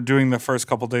is we're doing the first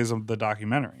couple days of the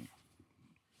documentary.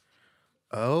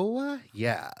 Oh,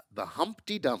 yeah. The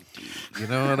Humpty Dumpty. You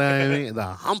know what I mean? The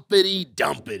Humpity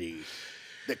Dumpity.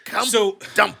 The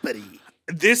Dumpity.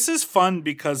 This is fun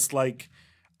because, like,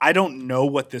 I don't know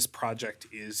what this project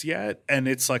is yet. And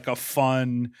it's like a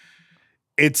fun,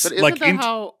 it's But like, isn't that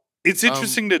how... it's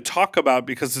interesting to talk about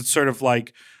because it's sort of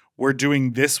like we're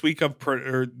doing this weekend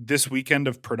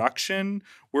of production.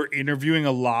 We're interviewing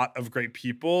a lot of great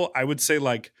people. I would say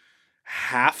like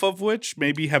half of which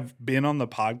maybe have been on the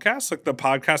podcast. Like the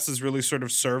podcast has really sort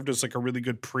of served as like a really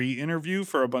good pre-interview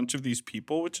for a bunch of these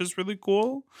people, which is really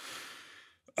cool.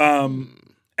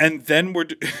 And then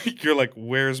you're like,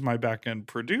 where's my back-end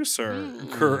producer?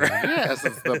 Yes,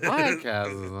 it's the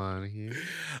podcast is on here.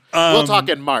 We'll talk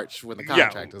in March when the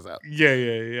contract is up.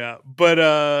 Yeah.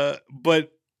 But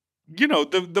you know,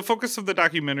 the focus of the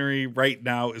documentary right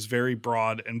now is very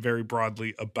broad and very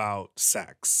broadly about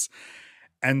sex.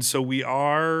 And so we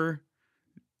are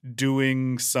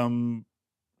doing some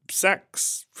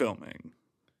sex filming.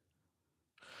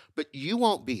 But you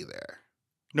won't be there.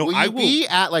 No, will you be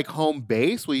at like home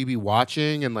base? Will you be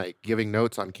watching and like giving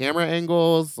notes on camera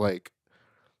angles? Like,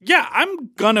 yeah,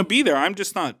 I'm gonna be there. I'm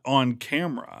just not on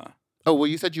camera. Oh, well,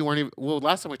 you said you weren't even. Well,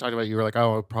 last time we talked about it, you were like,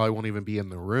 oh, I probably won't even be in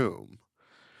the room.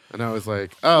 And I was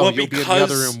like, oh, you'll be in the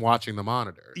other room watching the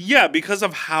monitor. Yeah, because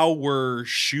of how we're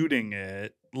shooting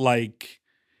it, like,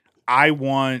 I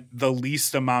want the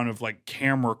least amount of like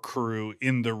camera crew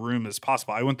in the room as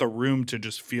possible. I want the room to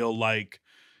just feel like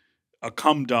a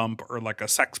cum dump or like a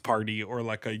sex party or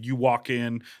like you walk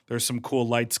in, there's some cool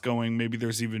lights going, maybe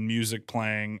there's even music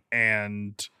playing,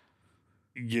 and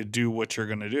you do what you're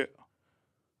going to do.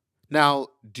 Now,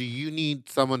 do you need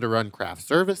someone to run craft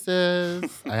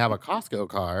services? I have a Costco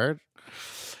card.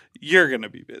 You're going to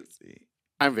be busy.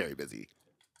 I'm very busy.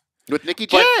 With Nikki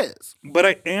Jizz. But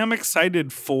I am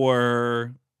excited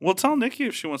for... Well, tell Nikki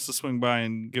if she wants to swing by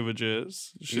and give a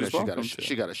jizz. She's welcome to.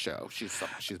 She got a show. She's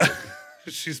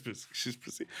busy. She's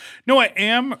busy. No, I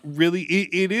am really...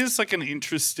 It is like an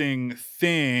interesting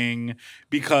thing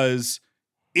because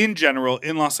in general,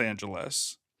 in Los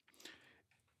Angeles...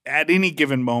 At any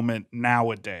given moment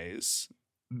nowadays,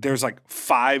 there's like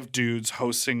 5 dudes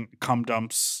hosting cum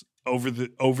dumps over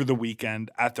the weekend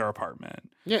at their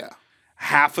apartment. Yeah.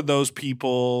 Half of those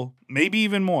people, maybe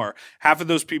even more, half of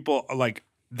those people are like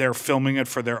they're filming it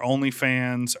for their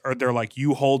OnlyFans, or they're like,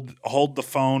 you hold the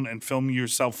phone and film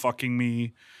yourself fucking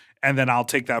me, and then I'll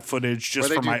take that footage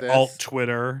just for my alt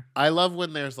Twitter. I love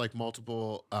when there's like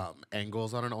multiple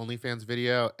angles on an OnlyFans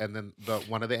video, and then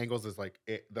one of the angles is like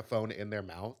the phone in their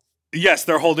mouth. Yes,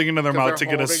 they're holding into their mouth to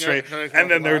get us straight, and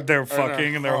then they're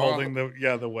fucking and they're holding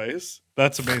the waist.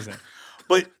 That's amazing.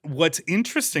 But what's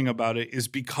interesting about it is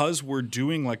because we're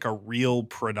doing like a real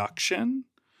production,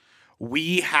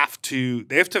 they have to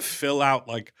fill out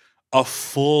like a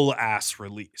full ass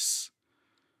release.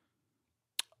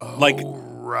 Oh, like,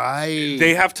 right.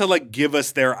 They have to like give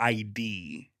us their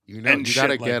ID. You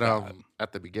gotta get them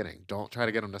at the beginning. Don't try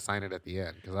to get them to sign it at the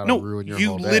end because that'll ruin your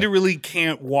whole day. You literally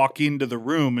can't walk into the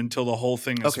room until the whole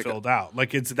thing is filled out.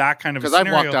 Like it's that kind of a scenario.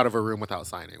 Because I've walked out of a room without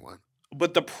signing one.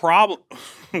 But the problem,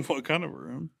 what kind of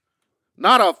room?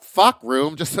 Not a fuck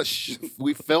room. Just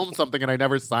we filmed something and I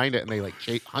never signed it, and they like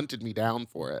hunted me down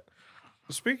for it.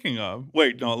 Speaking of,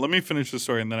 wait, no, let me finish the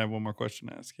story and then I have one more question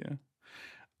to ask you.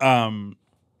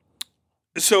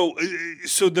 So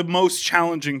the most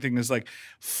challenging thing is like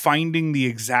finding the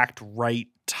exact right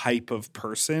type of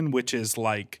person, which is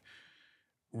like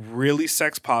really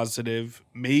sex positive,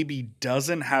 maybe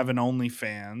doesn't have an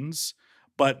OnlyFans,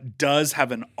 but does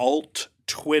have an alt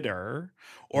Twitter,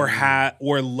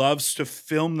 or loves to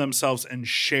film themselves and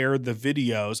share the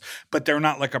videos, but they're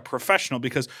not like a professional,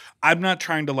 because I'm not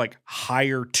trying to like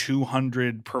hire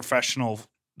 200 professional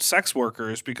sex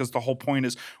workers, because the whole point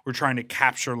is we're trying to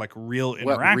capture like real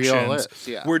What real interactions. is,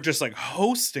 yeah. We're just like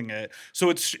hosting it.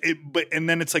 So and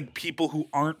then it's like people who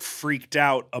aren't freaked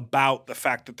out about the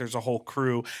fact that there's a whole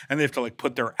crew and they have to like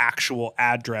put their actual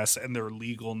address and their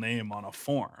legal name on a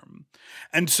form.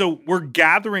 And so we're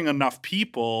gathering enough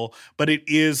people, but it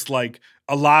is like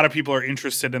a lot of people are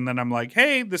interested. And then I'm like,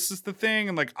 hey, this is the thing.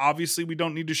 And like, obviously we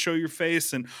don't need to show your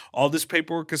face, and all this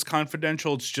paperwork is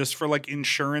confidential. It's just for like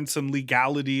insurance and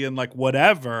legality and like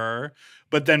whatever.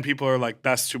 But then people are like,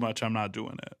 that's too much. I'm not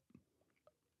doing it.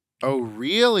 Oh,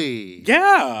 really?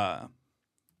 Yeah.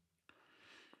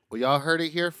 Well, y'all heard it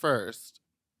here first.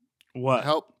 What?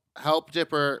 Help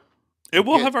Dipper. It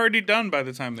will get- have already done by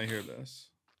the time they hear this.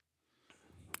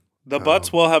 The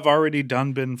butts will have already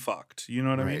been fucked. You know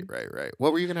what I mean? Right.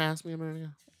 What were you gonna ask me a minute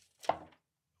ago?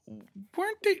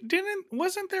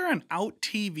 Wasn't there an Out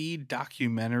TV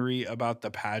documentary about the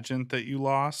pageant that you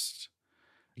lost?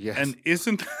 Yes, And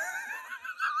isn't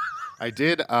I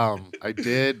did.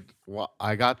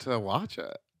 I got to watch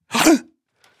it.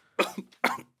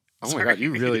 Oh my Sorry. god,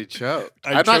 you really choked. I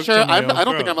I'm not choked sure. on my I own don't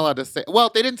think throat. I'm allowed to say.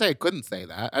 Well, they didn't say I couldn't say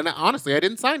that, and honestly, I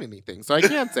didn't sign anything, so I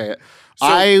can't say it.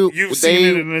 so you've seen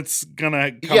it and it's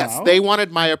gonna come Yes, out? they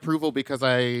wanted my approval because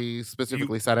I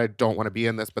specifically said I don't want to be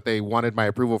in this, but they wanted my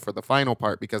approval for the final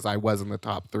part because I was in the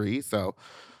top 3, so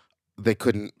they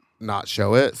couldn't not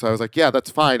show it. So I was like, yeah, that's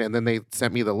fine. And then they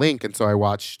sent me the link, and so I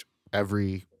watched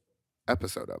every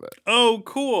episode of it. Oh,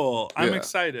 cool. I'm Yeah.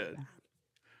 excited.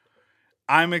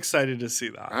 I'm excited to see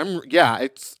that.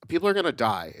 It's people are gonna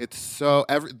die. It's so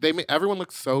everyone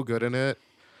looks so good in it.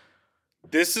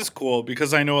 This is cool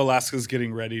because I know Alaska's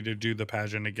getting ready to do the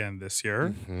pageant again this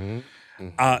year.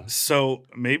 So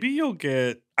maybe you'll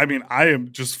get. I mean, I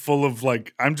am just full of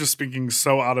like. I'm just speaking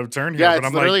so out of turn here. Yeah, but it's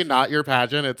I'm literally like, not your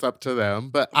pageant. It's up to them.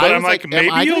 But I'm was like, am maybe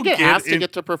I gonna you'll get get asked to in-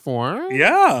 get to perform?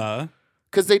 yeah,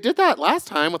 Because they did that last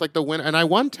time with like the winner, and I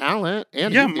won talent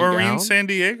and yeah, evening Maureen gown. San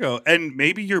Diego, and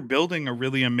maybe you're building a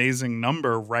really amazing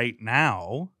number right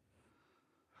now.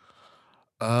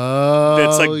 Oh,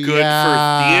 That's like good yeah.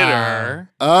 for theater.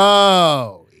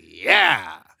 Oh,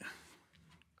 yeah.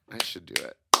 I should do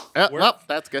it. Work-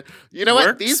 That's good. You know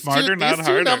what? work smarter, not these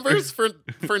harder. two numbers for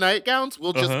nightgowns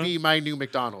will just Uh-huh. be my new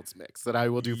McDonald's mix that I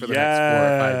will do for the next 4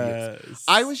 or 5 years. Yes.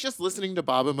 I was just listening to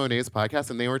Bob and Monet's podcast,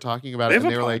 and they were talking about They it, have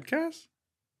and a they were like, podcast.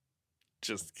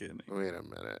 Just kidding. wait a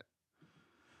minute.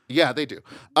 Yeah, they do.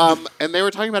 And they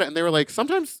were talking about it, and they were like,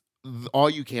 sometimes all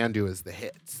you can do is the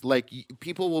hits. Like,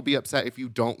 people will be upset if you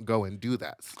don't go and do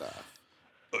that stuff.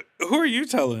 Who are you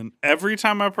telling? Every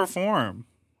time I perform,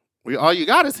 All you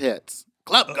got is hits.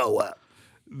 Club go up.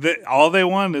 all they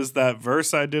want is that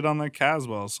verse I did on the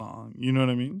Caswell song. You know what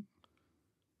I mean?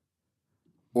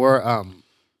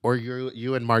 Or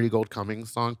you and Marty Gold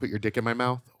Cummings song, Put Your Dick in My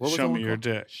Mouth. What was Show that me one your called?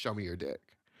 dick. Show me your dick.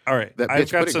 All right, That I've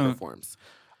bitch got pudding some. performs.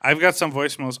 I've got some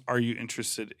voicemails. Are you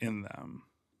interested in them?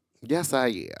 Yes, I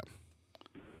am.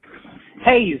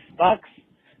 Hey, you Spucks.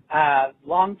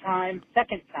 Long time,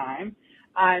 second time.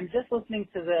 I'm just listening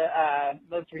to the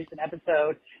most recent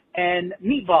episode, and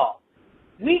Meatball,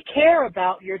 we care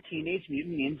about your Teenage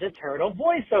Mutant Ninja Turtle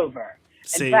voiceover.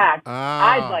 See? In fact,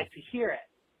 Ah. I'd like to hear it.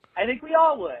 I think we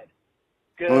all would.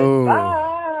 Oh.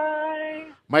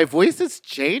 Goodbye. My voice has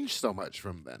changed so much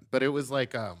from then, but it was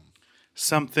like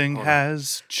Something Hold on.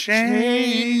 has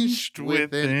changed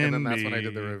within and then that's me. when I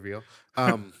did the reveal.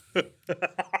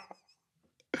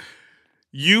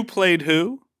 You played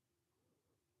who?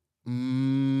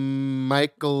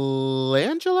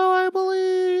 Michelangelo, I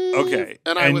believe. Okay,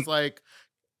 and I and- was like,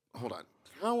 hold on,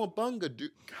 cowabunga,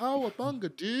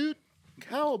 dude,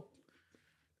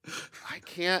 I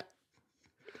can't.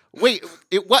 Wait,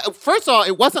 first of all,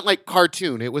 it wasn't like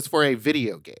cartoon. It was for a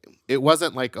video game. It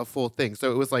wasn't like a full thing.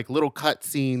 So it was like little cut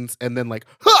scenes and then like,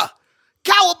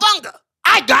 cowabunga,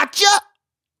 I got you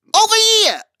over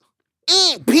here.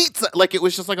 Pizza. Like it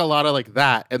was just like a lot of like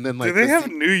that. And then like Do they the have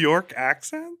scene- New York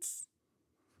accents?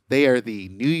 they are the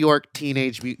New York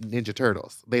Teenage Mutant Ninja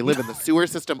Turtles. They live in the sewer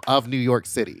system of New York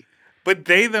City. But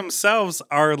they themselves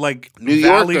are like New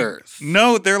Valley- Yorkers.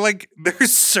 No, they're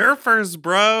surfers,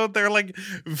 bro. They're One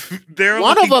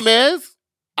like, of them is,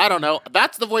 I don't know.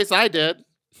 That's the voice I did.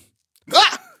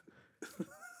 Ah!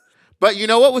 But you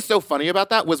know what was so funny about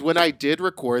that was when I did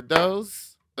record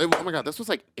those. Oh my God, this was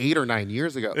like 8 or 9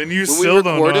 years ago. And you When we still don't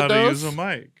know recorded how to use those- a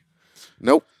mic.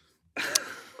 Nope.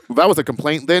 That was a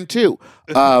complaint then too.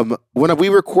 When we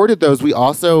recorded those,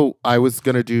 I was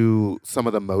gonna do some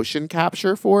of the motion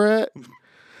capture for it.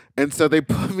 And so they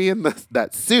put me in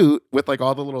that suit with like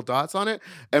all the little dots on it.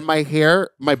 And my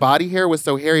body hair was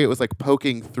so hairy, it was like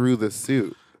poking through the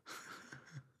suit.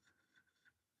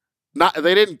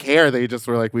 They didn't care. They just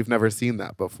were like, we've never seen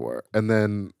that before. And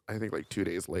then I think like 2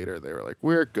 days later, they were like,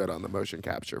 we're good on the motion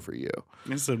capture for you.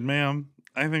 I said, ma'am,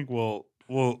 I think we'll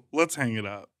let's hang it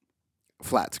up.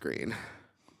 Flat screen.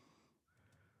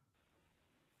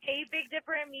 Hey, Big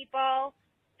Dipper and Meatball.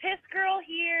 Piss Girl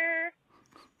here.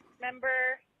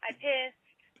 Remember, I pissed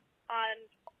on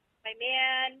my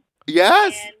man.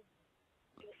 Yes. And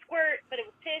it was squirt, but it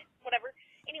was piss, whatever.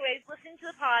 Anyways, listening to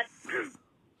the pod.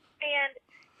 And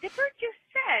Dipper just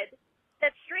said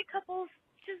that straight couples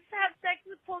just have sex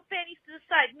and pull panties to the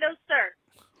side. No, sir.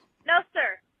 No,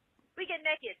 sir. We get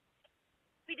naked.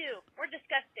 We do. We're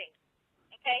disgusting.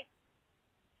 Okay?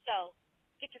 So,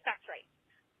 get your facts right.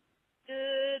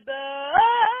 Goodbye.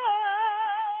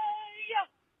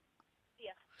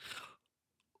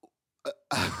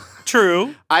 Yeah.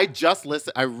 True. I just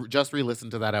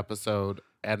re-listened to that episode,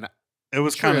 and It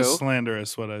was kind of True.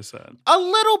 slanderous what I said. a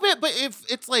little bit, but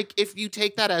if you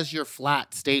take that as your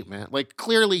flat statement, like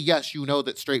clearly, yes, you know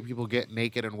that straight people get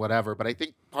naked and whatever, but I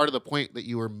think part of the point that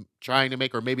you were trying to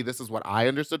make, or maybe this is what I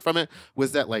understood from it,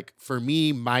 was that like for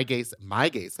me, my gay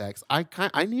sex,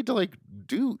 I need to like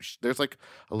douche. There's like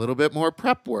a little bit more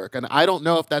prep work, and I don't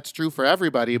know if that's true for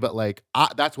everybody, but like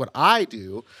that's what I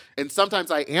do, and sometimes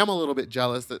I am a little bit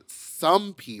jealous that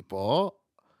some people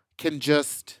can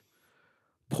just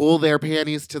pull their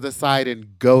panties to the side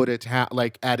and go to town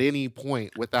like at any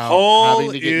point without having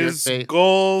Hole to get your is face.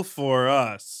 goal for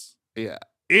us. Yeah,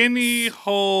 Any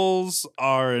holes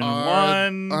are in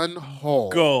one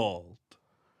unwhole. gold.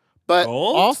 But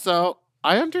Gold? also,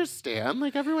 I understand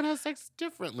like everyone has sex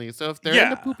differently. So if they're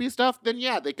Yeah. into poopy stuff, then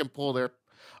yeah, they can pull their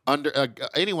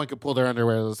anyone can pull their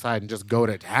underwear to the side and just go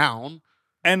to town.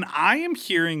 And I am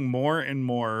hearing more and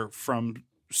more from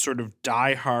sort of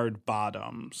diehard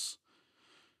bottoms.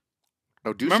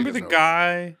 Oh, douching Remember is the over.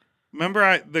 guy?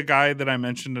 The guy that I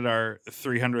mentioned at our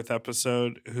 300th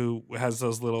episode who has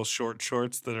those little short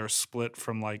shorts that are split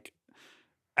from like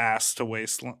ass to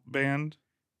waistband?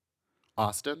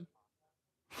 Austin?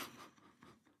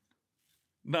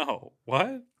 No,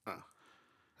 what?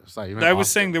 Sorry, you meant I was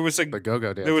Austin, saying there was the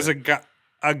go-go dancer. there was a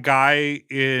guy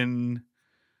in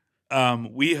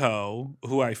WeHo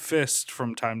who I fist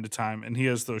from time to time, and he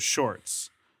has those shorts.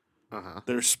 Uh-huh.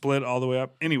 They're split all the way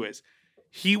up. Anyways,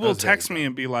 he will was very text me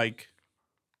and be like,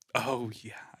 "Oh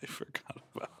yeah, I forgot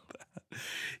about that."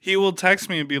 He will text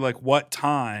me and be like, "What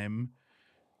time?"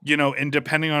 You know, and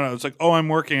depending on it, it's like, "Oh, I'm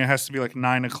working. It has to be like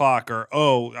 9:00," or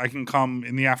 "Oh, I can come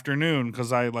in the afternoon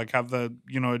because I like have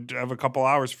have a couple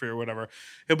hours for you or whatever."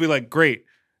 He'll be like, "Great.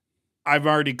 I've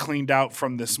already cleaned out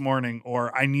from this morning,"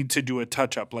 or "I need to do a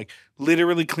touch up." Like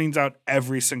literally cleans out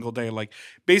every single day. Like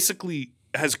basically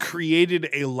has created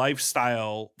a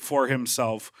lifestyle for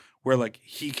himself where like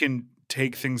he can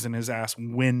take things in his ass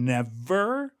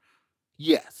whenever.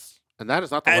 Yes. And that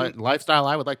is not the And- lifestyle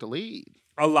I would like to lead.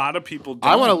 A lot of people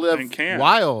don't I want to and live can't.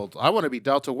 wild. I want to be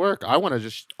dealt to work. I want to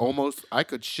just I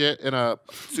could shit in a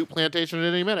soup plantation at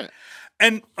any minute.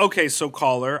 And okay, so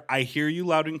caller, I hear you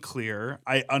loud and clear.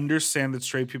 I understand that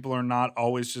straight people are not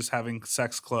always just having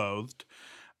sex clothed.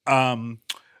 But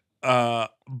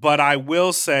I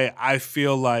will say I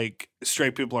feel like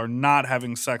straight people are not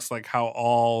having sex like how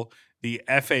all the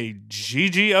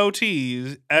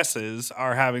FAGGOTS's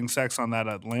are having sex on that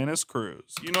Atlantis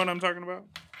cruise. You know what I'm talking about?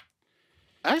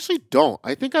 I actually don't.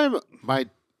 I think I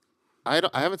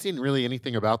haven't seen really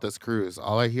anything about this cruise.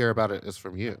 All I hear about it is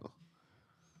from you.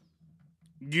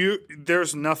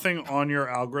 There's nothing on your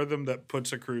algorithm that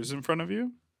puts a cruise in front of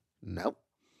you? Nope.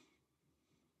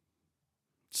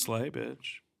 Slay,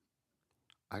 bitch.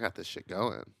 I got this shit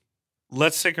going.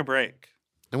 Let's take a break.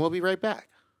 And we'll be right back.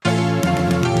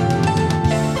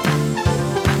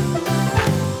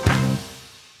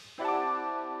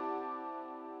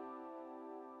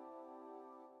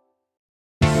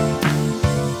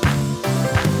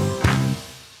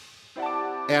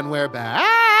 And we're back.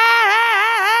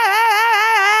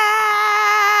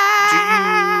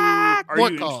 Are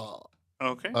More you call.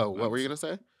 Okay. Oh, what were you gonna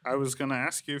say? I was going to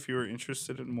ask you if you were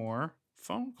interested in more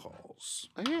phone calls.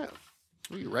 I am.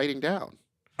 What are you writing down?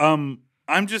 I'm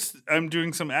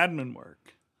doing some admin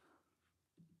work.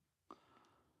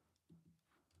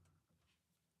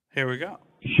 Here we go.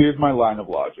 Here's my line of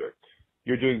logic.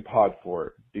 You're doing pod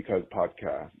fort because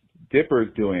podcast.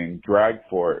 Dipper's doing drag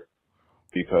fort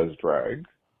because drag.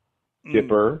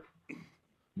 Dipper,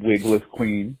 wigless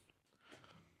queen.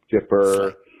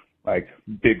 Dipper, like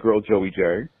big girl Joey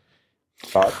J.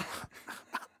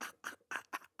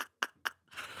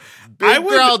 Big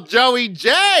girl Joey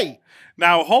J.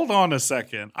 Now hold on a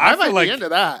second. I I might feel like be into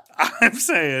that. I'm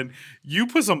saying you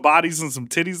put some bodies and some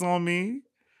titties on me,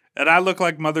 and I look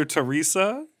like Mother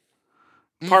Teresa.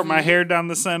 Part my hair down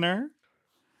the center.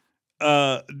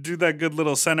 Do that good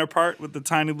little center part with the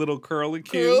tiny little curly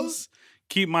cues.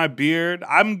 Keep my beard.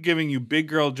 I'm giving you big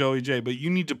girl Joey J, but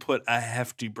you need to put a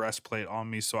hefty breastplate on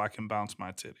me so I can bounce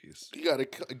my titties. You got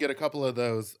to get a couple of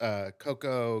those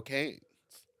Coco Canes.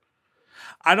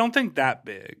 I don't think that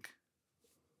big.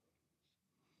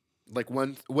 Like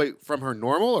from her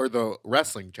normal or the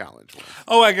wrestling challenge one?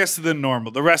 Oh, I guess the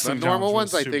normal. The The wrestling normal challenge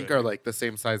ones I was too think big. are like the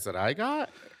same size that I got.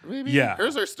 Maybe. Yeah.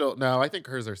 Hers are still I think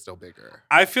hers are still bigger.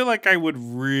 I feel like I would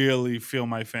really feel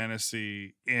my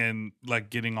fantasy in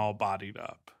like getting all bodied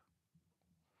up.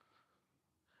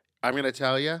 I'm gonna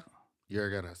tell you, you're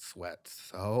gonna sweat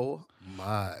so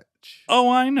much.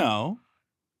 Oh, I know.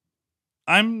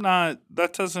 I'm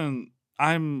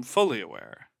fully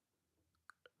aware.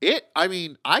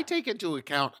 I take into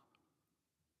account,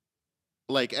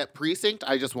 like at Precinct,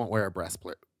 I just won't wear a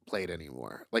breastplate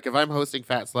anymore. Like if I'm hosting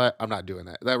Fat Slut, I'm not doing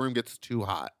that. That room gets too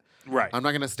hot. Right. I'm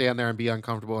not gonna stand there and be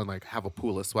uncomfortable and like have a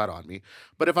pool of sweat on me.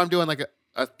 But if I'm doing like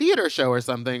a theater show or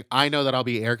something, I know that I'll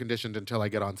be air conditioned until I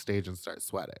get on stage and start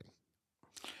sweating.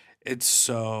 It's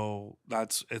wild.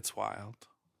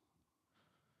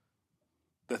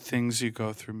 The things you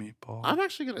go through, Meatball. I'm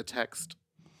actually gonna text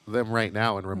them right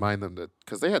now and remind them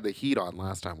because they had the heat on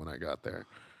last time when I got there.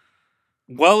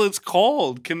 Well, it's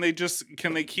cold. Can they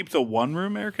keep the one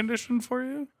room air conditioned for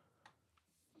you?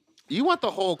 You want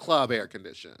the whole club air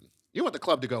conditioned. You want the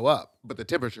club to go up, but the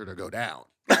temperature to go down.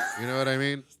 You know what I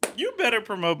mean? You better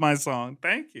promote my song.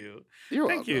 Thank you. You're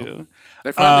Thank welcome. you.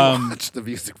 I finally watched the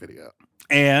music video.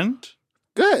 And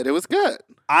Good. It was good.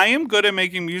 I am good at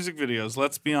making music videos,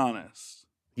 let's be honest.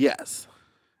 Yes.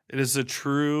 It is a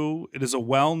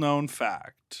well-known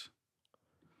fact.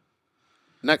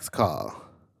 Next call.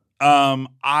 Next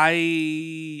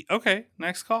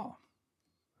call.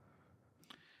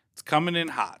 It's coming in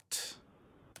hot.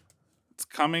 It's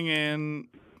coming in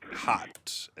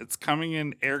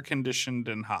air conditioned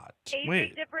and hot. Hey,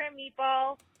 Wait, Dipper and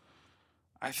Meatball.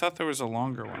 I thought there was a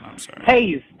longer one. I'm sorry. Hey,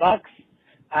 you fucks.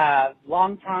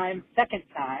 Long time, second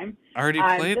time. I already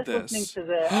I'm played just this. listening to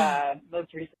the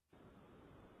most recent.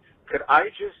 Could I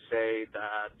just say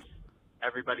that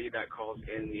everybody that calls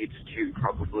in needs to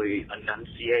probably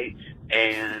enunciate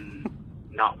and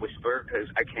not whisper because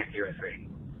I can't hear a thing.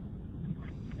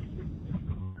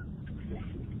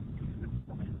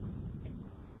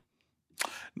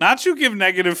 Not you give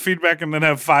negative feedback and then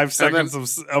have 5 seconds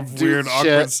of do weird, shit.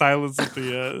 awkward silence at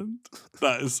the end.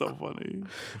 That is so funny.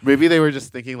 Maybe they were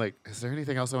just thinking, like, is there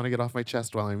anything else I want to get off my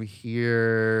chest while I'm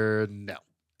here? No.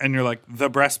 And you're like, the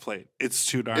breastplate. It's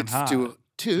too darn It's hot.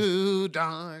 too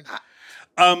darn hot.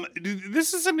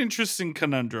 This is an interesting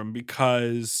conundrum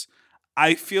because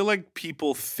I feel like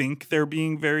people think they're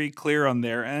being very clear on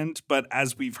their end, but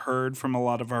as we've heard from a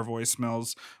lot of our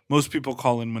voicemails, most people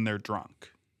call in when they're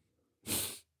drunk.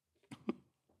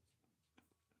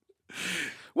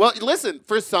 Well, listen,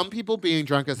 for some people, being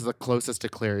drunk is the closest to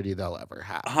clarity they'll ever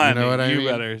have. Honey, you know what I mean?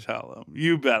 better tell them.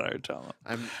 You better tell them.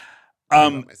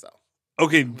 I'm about myself.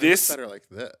 Okay, I'm this. better like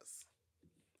this.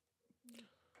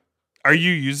 Are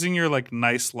you using your like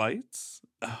nice lights?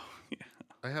 Oh, yeah,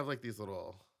 I have like these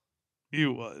little.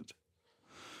 you would.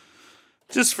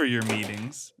 Just for your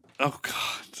meetings. Oh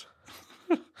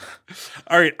God.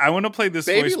 All right, I want to play this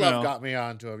Baby voicemail. Love got me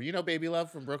onto him. You know Baby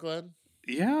Love from Brooklyn?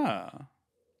 Yeah.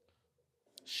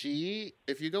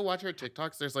 If you go watch her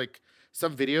TikToks, there's like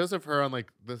some videos of her on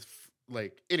like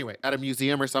anyway, at a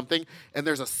museum or something, and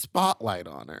there's a spotlight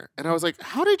on her. And I was like,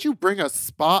 how did you bring a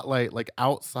spotlight like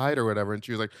outside or whatever? And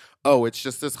she was like, oh, it's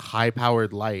just this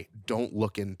high-powered light. Don't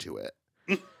look into it.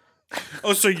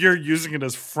 Oh, so you're using it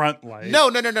as front light? No.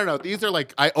 These are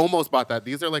like, I almost bought that.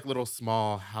 These are like little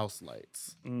small house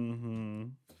lights. Mm-hmm.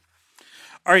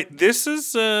 All right, this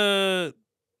is a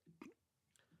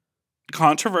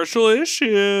controversial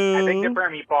issue. I think Dipper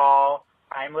and Meatball.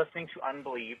 I'm listening to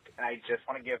Unbelieved, and I just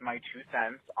want to give my 2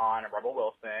 cents on Rebel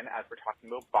Wilson as we're talking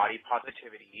about body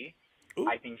positivity. Ooh.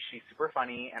 I think she's super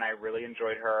funny, and I really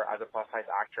enjoyed her as a plus-size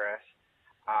actress.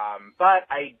 But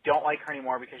I don't like her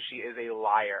anymore because she is a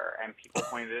liar, and people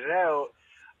pointed it out.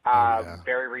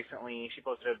 Very recently, she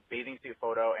posted a bathing suit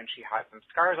photo, and she had some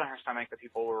scars on her stomach that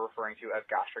people were referring to as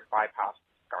gastric bypass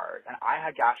scars. And I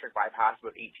had gastric bypass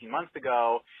about 18 months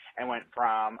ago and went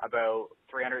from about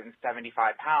 375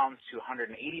 pounds to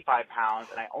 185 pounds.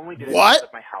 And I only did it because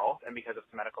of my health and because of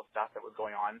some medical stuff that was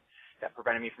going on that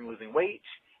prevented me from losing weight.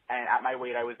 And at my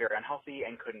weight, I was very unhealthy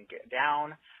and couldn't get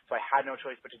down. So I had no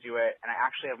choice but to do it. And I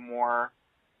actually have more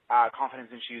confidence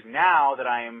in shoes now that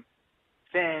I'm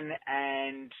thin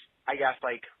and I guess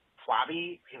like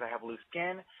flabby because I have loose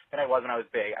skin than I was when I was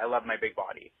big. I love my big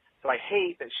body. So I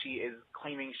hate that she is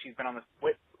claiming she's been on this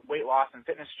weight loss and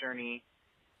fitness journey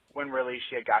when really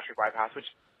she had gastric bypass, which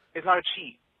is not a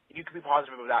cheat. You could be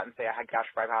positive about that and say I had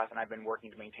gastric bypass and I've been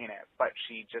working to maintain it. But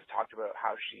she just talked about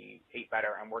how she ate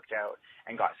better and worked out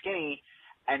and got skinny,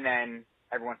 and then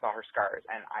everyone saw her scars.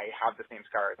 And I have the same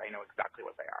scars. I know exactly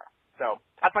what they are. So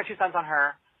that's my 2 cents on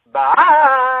her.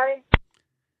 Bye!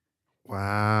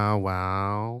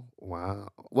 Wow.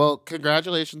 Well,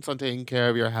 congratulations on taking care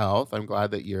of your health. I'm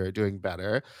glad that you're doing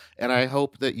better. And I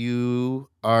hope that you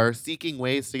are seeking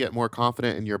ways to get more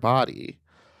confident in your body.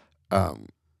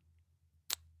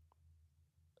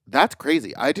 That's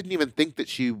crazy. I didn't even think that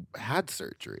she had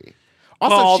surgery.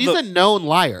 Also, she's a known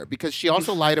liar because she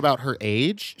also lied about her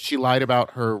age. She lied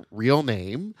about her real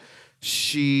name.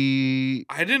 I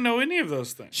didn't know any of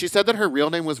those things. She said that her real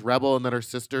name was Rebel and that her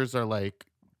sisters are like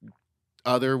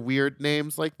other weird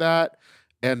names like that.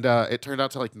 And it turned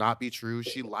out to like not be true.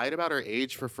 She lied about her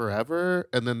age for forever.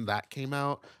 And then that came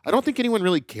out. I don't think anyone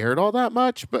really cared all that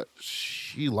much, but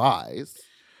she lies.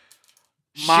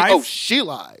 She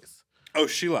lies. Oh,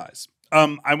 she lies.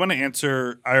 I want to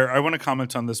answer. I want to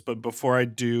comment on this, but before I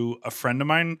do, a friend of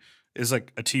mine is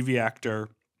like a TV actor,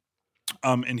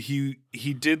 and he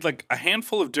did like a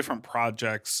handful of different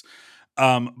projects,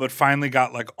 but finally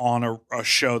got like on a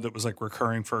show that was like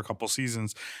recurring for a couple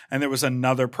seasons, and there was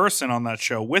another person on that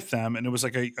show with them, and it was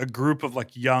like a group of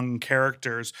like young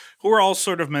characters who were all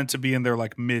sort of meant to be in their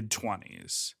like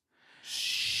mid-20s.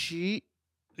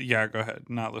 Yeah, go ahead.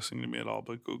 Not listening to me at all,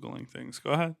 but Googling things.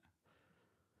 Go ahead.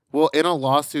 Well, in a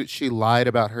lawsuit, she lied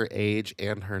about her age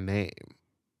and her name.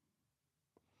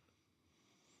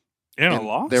 In a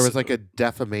lawsuit? There was like a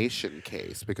defamation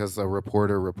case because a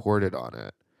reporter reported on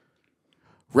it.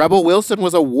 Rebel Wilson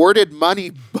was awarded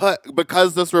money but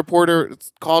because this reporter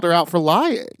called her out for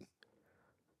lying.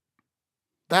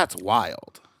 That's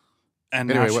wild. And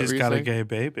anyway, now she's got a gay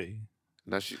baby.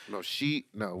 No,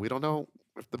 we don't know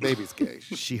if the baby's gay.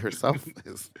 She herself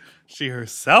is. She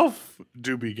herself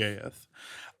do be gayeth.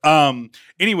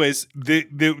 Anyways,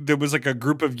 there was like a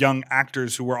group of young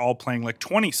actors who were all playing like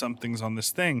 20-somethings on this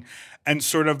thing, and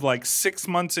sort of like 6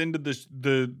 months into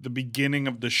the beginning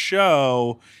of the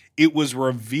show, it was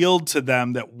revealed to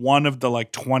them that one of the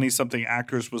like 20-something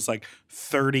actors was like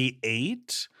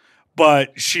 38,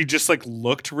 but she just like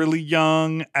looked really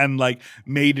young and like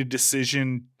made a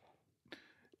decision,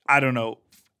 I don't know,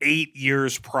 8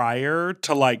 years prior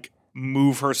to like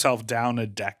move herself down a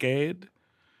decade.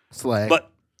 Slay. But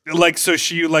like, so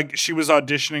she was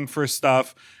auditioning for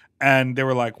stuff and they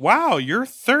were like, wow, you're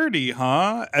 30,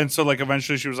 huh? And so like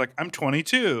eventually she was like, I'm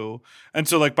 22. And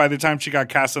so like by the time she got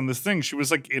cast on this thing, she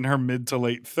was like in her mid to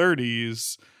late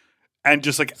 30s. And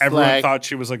just like everyone thought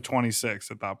she was like 26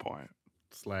 at that point.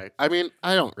 Slay. I mean,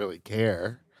 I don't really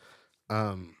care.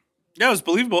 Yeah, it was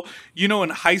believable. You know, in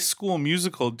High School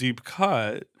Musical, Deep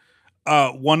Cut,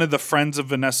 one of the friends of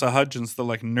Vanessa Hudgens, the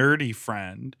like nerdy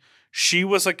friend, she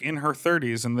was like in her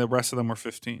 30s and the rest of them were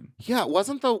 15. Yeah,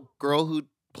 wasn't the girl who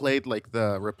played like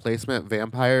the replacement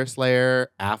vampire slayer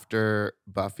after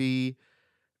Buffy?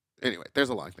 Anyway, there's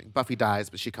a long thing. Buffy dies,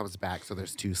 but she comes back, so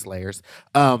there's 2 slayers.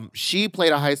 She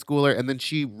played a high schooler, and then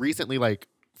she recently, like,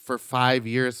 for 5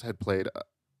 years had played...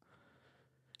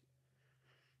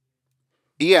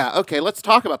 Yeah, okay, let's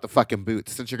talk about the fucking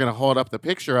boots since you're going to hold up the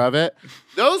picture of it.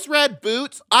 Those red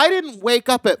boots, I didn't wake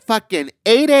up at fucking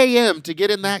 8 a.m. to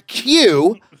get in that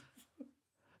queue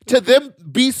to them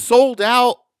be sold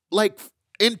out like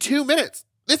in 2 minutes.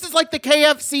 This is like the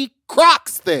KFC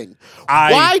Crocs thing.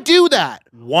 Why do that?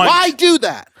 Why do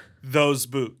that? Those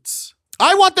boots.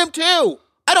 I want them too.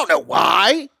 I don't know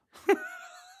why. They're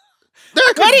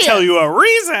I couldn't tell you a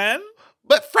reason.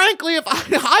 But frankly, if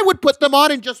I would put them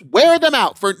on and just wear them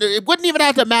out. It wouldn't even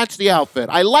have to match the outfit.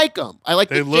 I like them. I like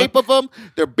the shape of them.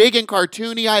 They're big and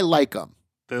cartoony. I like them.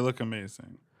 They look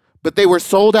amazing. But they were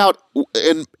sold out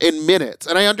in minutes.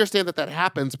 And I understand that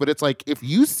happens, but it's like if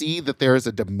you see that there is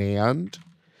a demand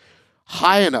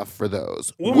high enough for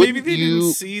those. Well, maybe they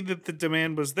didn't see that the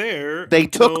demand was there. They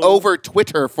took over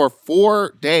Twitter for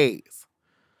 4 days.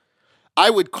 I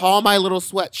would call my little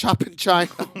sweatshop in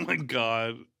China. Oh my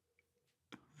God.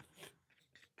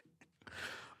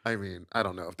 I mean, I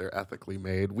don't know if they're ethically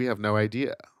made. We have no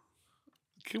idea.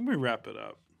 Can we wrap it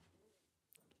up?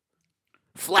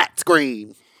 Flat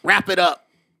screen. Wrap it up.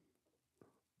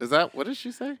 Is that what did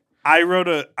she say? I wrote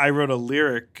a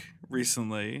lyric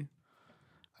recently.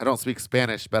 I don't speak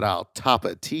Spanish, but I'll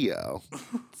tapatio.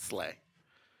 Slay.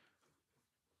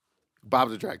 Bob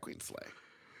the drag queen slay.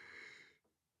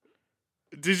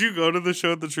 Did you go to the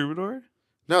show at the Troubadour?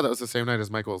 No, that was the same night as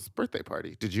Michael's birthday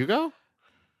party. Did you go?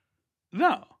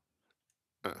 No.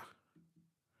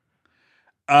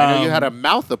 I know you had a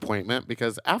mouth appointment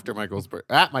because after Michael's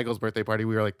birthday party,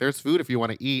 we were like, "There's food if you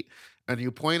want to eat," and you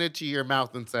pointed to your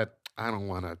mouth and said, "I don't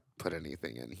want to put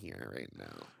anything in here right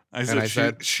now." I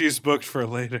said, she's booked for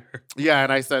later. Yeah,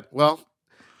 and I said, "Well,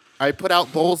 I put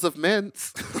out bowls of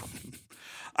mints."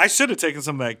 I should have taken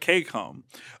some of that cake home.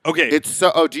 Okay, It's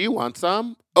so. Oh, do you want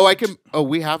some? Oh, I can. Oh,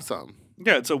 we have some.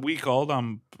 yeah, it's a week old.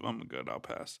 I'm good. I'll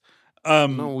pass.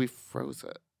 No, we froze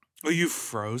it. Oh, you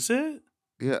froze it?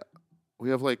 Yeah, we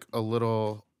have like a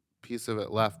little piece of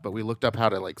it left, but we looked up how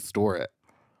to like store it.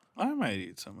 I might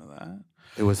eat some of that.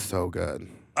 It was so good.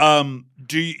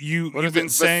 Do you? What You've is been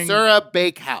it? saying Basura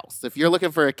Bakehouse. If you're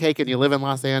looking for a cake and you live in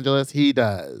Los Angeles, he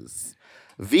does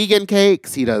vegan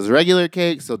cakes. He does regular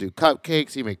cakes. He'll do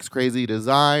cupcakes. He makes crazy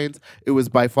designs. It was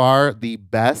by far the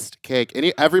best cake.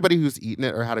 Everybody who's eaten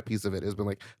it or had a piece of it has been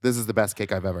like, "This is the best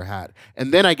cake I've ever had."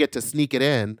 And then I get to sneak it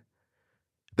in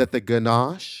that the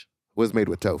ganache was made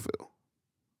with tofu.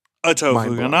 a tofu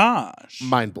Mind blown. ganache?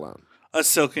 Mind blown. A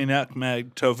silky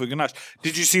nutmeg tofu ganache.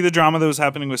 Did you see the drama that was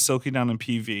happening with Silky down in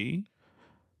PV?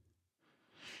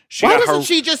 Why doesn't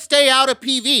she just stay out of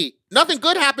PV? Nothing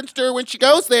good happens to her when she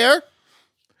goes there.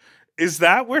 Is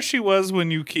that where she was when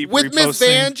you keep With Miss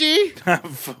reposting?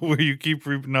 Vanjie? Where you keep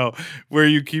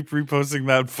reposting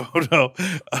that photo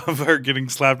of her getting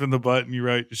slapped in the butt, and you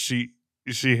write she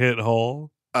hit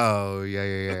hole. Oh,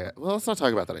 yeah. Well, let's not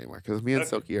talk about that anymore because me and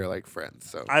Silky are like friends.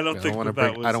 So I don't think wanna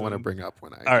that was I don't want to in- bring up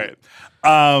when I. All right.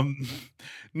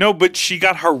 No, but she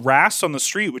got harassed on the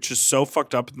street, which is so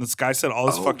fucked up. And this guy said all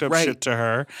this fucked up shit to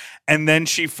her. And then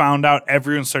she found out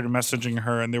everyone started messaging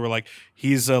her and they were like,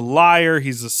 he's a liar,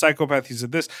 he's a psychopath, he's a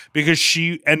this. Because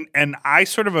she and I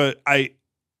sort of it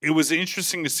was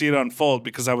interesting to see it unfold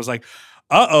because I was like,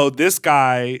 this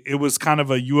guy, it was kind of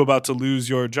you about to lose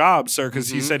your job, sir, because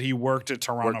he said he worked at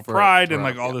Toronto Pride and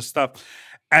like all this stuff.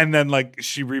 And then like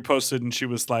she reposted and she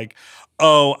was like,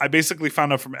 "Oh, I basically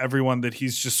found out from everyone that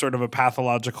he's just sort of a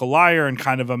pathological liar and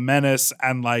kind of a menace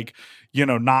and like,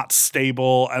 not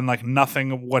stable and like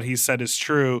nothing of what he said is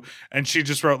true." And she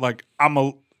just wrote like, I'm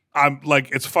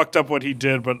like, it's fucked up what he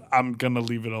did, but I'm gonna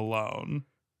leave it alone.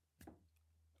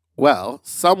 Well,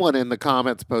 someone in the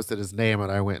comments posted his name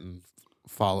and I went and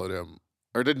followed him.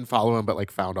 Or didn't follow him, but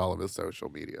like found all of his social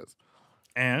medias.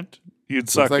 And you'd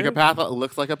suck looks like it?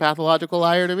 looks like a pathological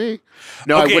liar to me.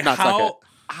 No, I would not suck it.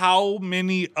 How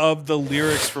many of the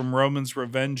lyrics from Roman's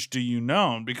Revenge do you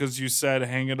know? Because you said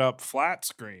hang it up flat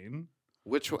screen.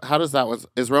 How does that was?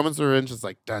 Is Roman's Revenge just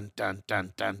like dun dun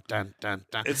dun dun dun dun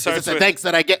dun? It Is starts it the with- thanks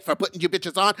that I get for putting you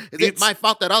bitches on? Is it my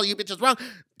fault that all you bitches wrong?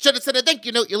 Should have said a thank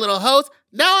you note, you little hoes.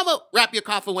 Now I'm gonna wrap your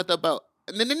coffin with a bow.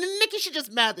 And then Nikki, she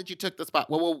just mad that you took the spot.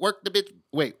 Well, we'll work the bitch.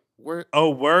 Wait, word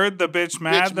the bitch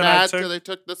mad that I took? because they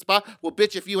took the spot. Well,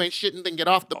 bitch, if you ain't shitting, then get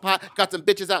off the pot. Got some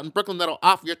bitches out in Brooklyn that'll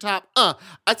off your top. I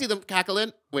see them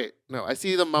cackling. Wait, no, I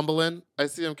see them mumbling. I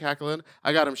see them cackling.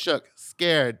 I got them shook,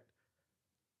 scared.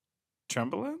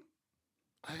 Trembling?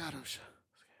 I got them shook.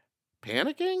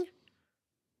 Panicking?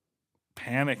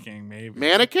 Panicking, maybe.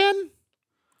 Mannequin?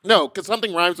 No, because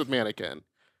something rhymes with mannequin.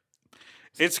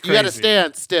 It's crazy. You gotta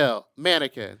stand still.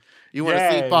 Mannequin. You want to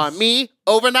sleep Yes. on me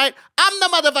overnight? I'm the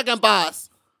motherfucking boss.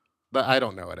 But I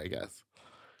don't know it, I guess.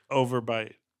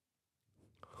 Overbite.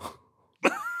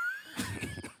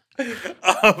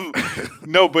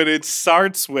 No, but it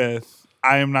starts with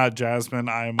I am not Jasmine.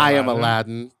 I am Aladdin. I am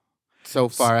Aladdin. So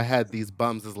far ahead, these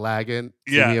bums is lagging.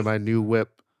 See Yeah. me and my new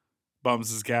whip.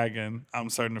 Bums is gagging. I'm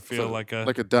starting to feel like a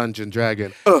dungeon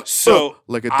dragon.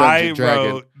 Like a dungeon I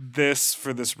dragon. wrote this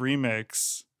for this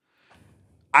remix.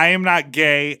 I am not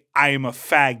gay. I am a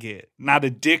faggot. Not a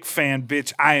dick fan,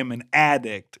 bitch. I am an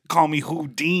addict. Call me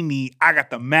Houdini. I got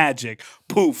the magic.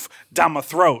 Poof. Down my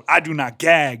throat. I do not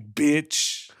gag,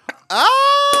 bitch.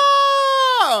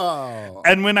 Oh.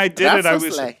 And when I did That's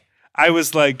it, so slay. I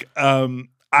was like, I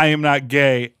am not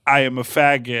gay. I am a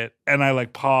faggot. And I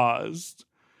like paused.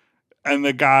 And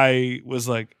the guy was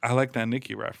like, I like that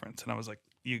Nicki reference. And I was like,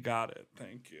 you got it.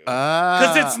 Thank you.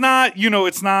 Because it's not,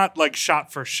 it's not like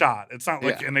shot for shot. It's not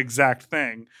like an exact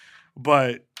thing.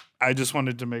 But I just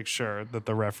wanted to make sure that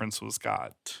the reference was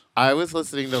got. I was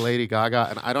listening to Lady Gaga,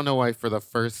 and I don't know why for the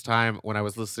first time when I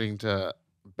was listening to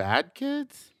Bad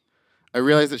Kids, I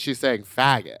realize that she's saying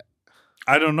faggot.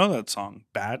 I don't know that song.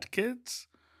 Bad Kids?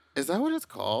 Is that what it's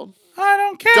called? I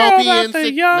don't care Don't be about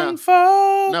the young no.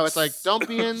 folks. No, it's like, don't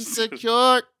be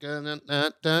insecure.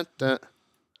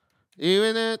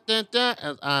 Even as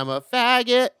I'm a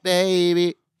faggot,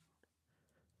 baby.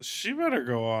 She better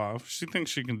go off. She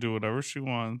thinks she can do whatever she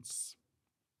wants.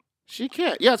 She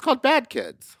can't. Yeah, it's called Bad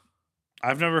Kids.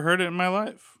 I've never heard it in my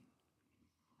life.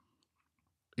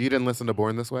 You didn't listen to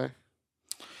Born This Way?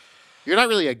 You're not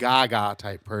really a Gaga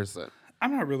type person.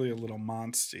 I'm not really a little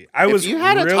monsty. If you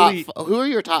had who are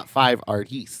your top 5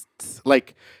 artists?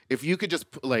 Like, if you could just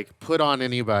put on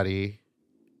anybody.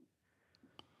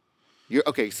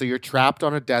 So you're trapped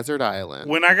on a desert island.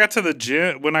 When I got to the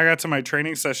gym, when I got to my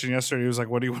training session yesterday, he was like,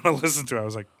 "What do you want to listen to?" I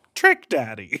was like, "Trick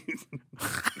Daddy."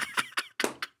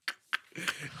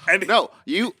 And no,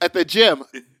 you at the gym,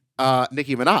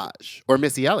 Nicki Minaj or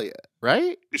Missy Elliott,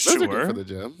 right? Sure. Those are good for the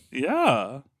gym.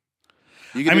 Yeah.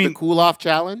 You can do the cool off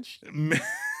challenge.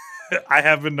 I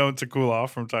have been known to cool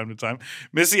off from time to time.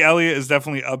 Missy Elliott is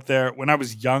definitely up there. When I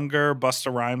was younger,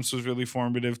 Busta Rhymes was really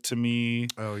formative to me.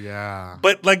 Oh, yeah.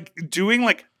 But like doing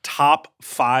like top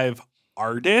 5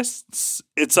 artists,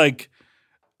 it's like,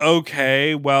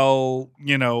 okay, well,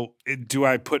 you know, do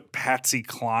I put Patsy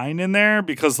Cline in there?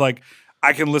 Because like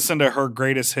I can listen to her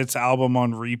greatest hits album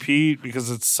on repeat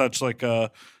because it's such like a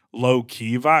low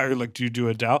key vibe. Or like, do you do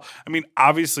Adele? I mean,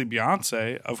 obviously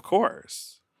Beyonce, of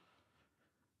course.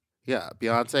 Yeah,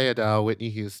 Beyonce, Adele, Whitney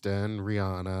Houston,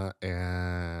 Rihanna,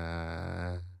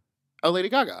 and Lady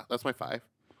Gaga. That's my 5.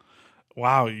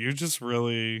 Wow, you just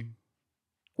really.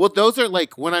 Well, those are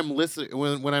like when I'm listening.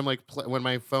 When I'm like when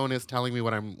my phone is telling me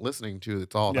what I'm listening to.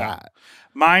 It's all that.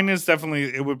 Mine is definitely.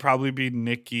 It would probably be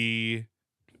Nicki,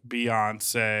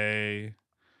 Beyonce.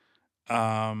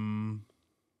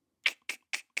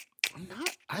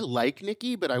 I like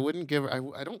Nicki, but I wouldn't give her.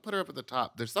 I don't put her up at the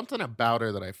top. There's something about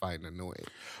her that I find annoying.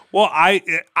 Well,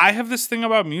 I have this thing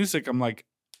about music. I'm like,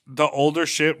 the older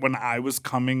shit when I was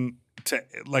coming to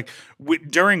like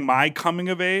during my coming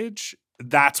of age.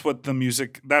 That's the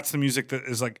music that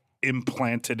is like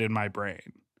implanted in my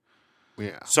brain.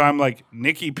 Yeah. So I'm like,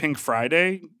 Nicki Pink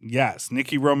Friday, yes.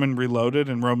 Nicki Roman Reloaded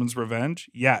and Roman's Revenge,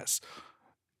 yes.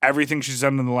 Everything she's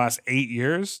done in the last 8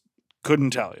 years, couldn't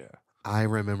tell you. I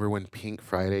remember when Pink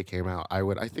Friday came out. I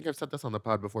think I've said this on the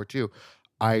pod before too.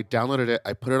 I downloaded it,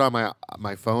 I put it on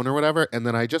my phone or whatever, and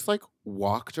then I just like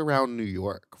walked around New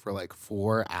York for like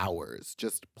 4 hours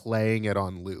just playing it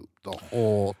on loop, the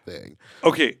whole thing.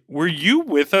 Okay, were you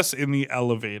with us in the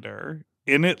elevator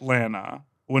in Atlanta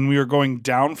when we were going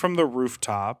down from the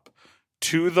rooftop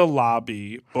to the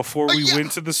lobby before we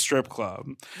went to the strip club?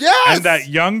 Yes! And that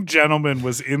young gentleman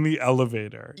was in the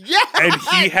elevator. Yes! And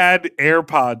he had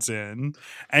AirPods in,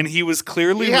 and he was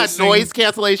clearly He had noise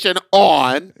cancellation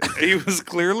on. He was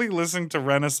clearly listening to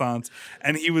Renaissance,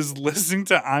 and he was listening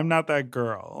to I'm Not That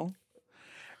Girl.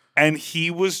 And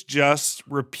he was just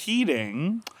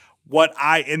repeating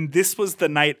and this was the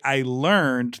night I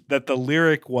learned that the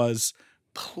lyric was,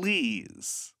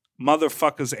 please,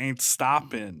 motherfuckers ain't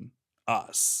stopping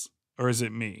us. Or is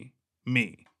it me?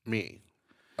 Me.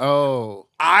 Oh.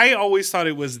 I always thought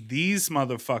it was these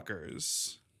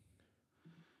motherfuckers.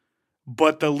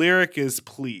 But the lyric is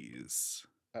please.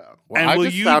 Well, and I will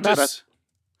just you found just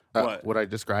what? Would I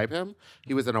describe him?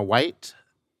 He was in a white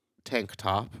tank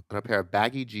top and a pair of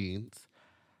baggy jeans.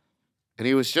 And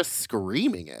he was just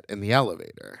screaming it in the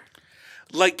elevator.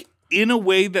 Like, in a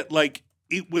way that, like,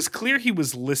 it was clear he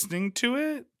was listening to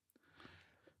it.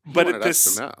 But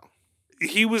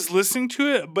he was listening to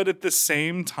it, but at the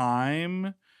same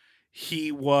time,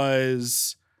 he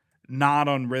was not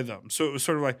on rhythm. So it was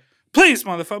sort of like, please,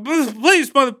 motherfucker,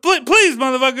 please,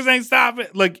 motherfuckers ain't stopping.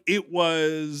 Like, it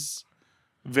was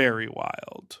very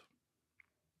wild.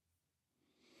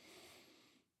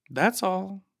 That's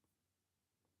all.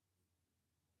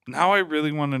 Now I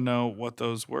really want to know what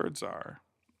those words are.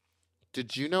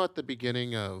 Did you know at the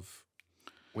beginning of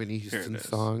Whitney Houston's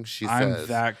song, she I'm says,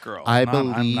 that girl. I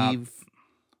believe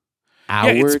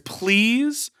it's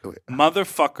please,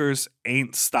 motherfuckers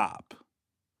ain't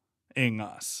stopping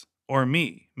us. Or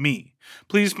me.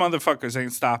 Please, motherfuckers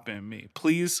ain't stopping me.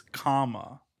 Please,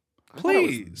 comma.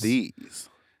 Please. These.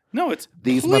 No, it's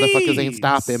these please. Motherfuckers ain't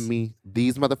stopping me.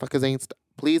 These motherfuckers ain't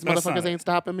please, motherfuckers ain't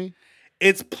stopping me.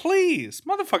 It's please.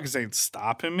 Motherfuckers ain't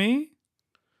stopping me.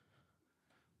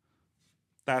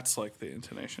 That's like the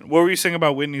intonation. What were you saying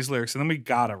about Whitney's lyrics? And then we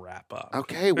gotta wrap up.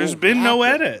 Okay. There's been no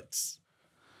edits.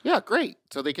 Yeah, great.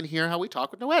 So they can hear how we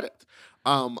talk with no edits.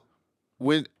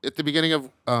 When at the beginning of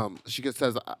she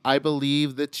says, I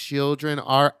believe the children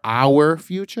are our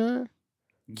future.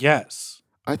 Yes.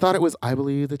 I thought it was I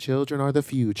believe the children are the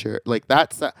future. Like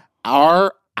that's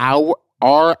our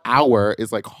hour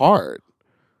is like hard.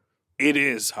 It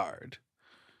is hard.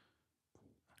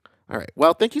 All right.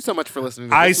 Well, thank you so much for listening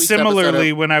to I this week's similarly,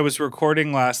 episode of- when I was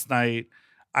recording last night,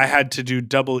 I had to do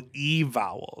double E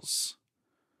vowels.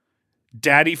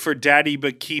 Daddy for daddy,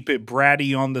 but keep it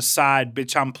bratty on the side.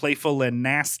 Bitch, I'm playful and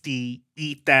nasty.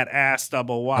 Eat that ass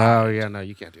double Y. Oh, yeah. No,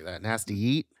 you can't do that. Nasty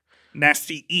eat.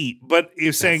 Nasty eat. But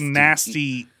you're saying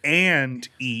nasty and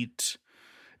eat.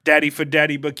 Daddy for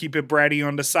daddy, but keep it bratty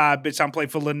on the side. Bitch, I'm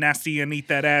playful and nasty and eat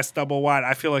that ass double wide.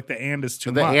 I feel like the and is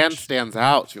too The much. and stands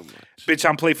out too much. Bitch,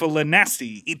 I'm playful and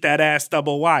nasty. Eat that ass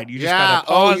double wide. You just Yeah. gotta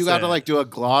pause You got to it. like do a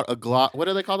glot. What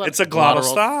do they call that? It's a glottal Glottal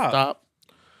stop.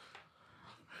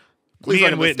 Please Me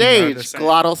welcome and the Whitney are the stage. same.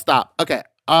 Glottal stop. Okay.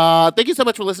 Thank you so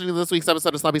much for listening to this week's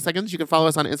episode of Sloppy Seconds. You can follow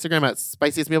us on Instagram at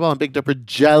Spiciest Meatball and Big Dipper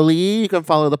Jelly. You can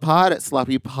follow the pod at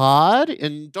Sloppy Pod.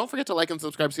 And don't forget to like and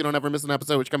subscribe so you don't ever miss an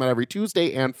episode, which come out every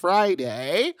Tuesday and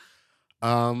Friday.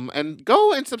 And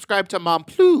go and subscribe to Mom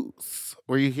Plus,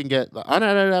 where you can get the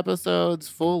unedited episodes,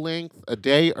 full length, a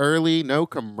day early, no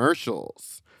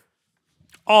commercials.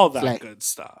 All that Slay. good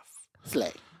stuff.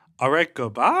 Slay. All right,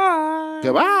 goodbye.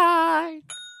 Goodbye.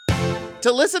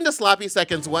 To listen to Sloppy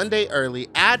Seconds one day early,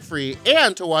 ad-free,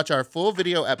 and to watch our full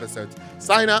video episodes,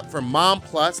 sign up for Mom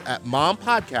Plus at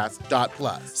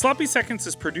mompodcast.plus. Sloppy Seconds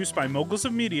is produced by Moguls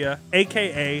of Media,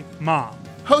 a.k.a. Mom.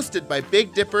 Hosted by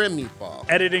Big Dipper and Meatball.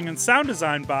 Editing and sound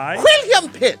design by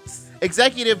William Pitts.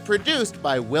 Executive produced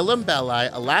by Willem Belli,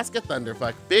 Alaska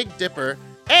Thunderfuck, Big Dipper,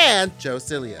 and Joe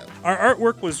Cilio. Our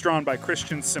artwork was drawn by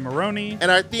Christian Cimarroni.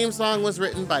 And our theme song was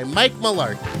written by Mike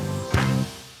Malarkey.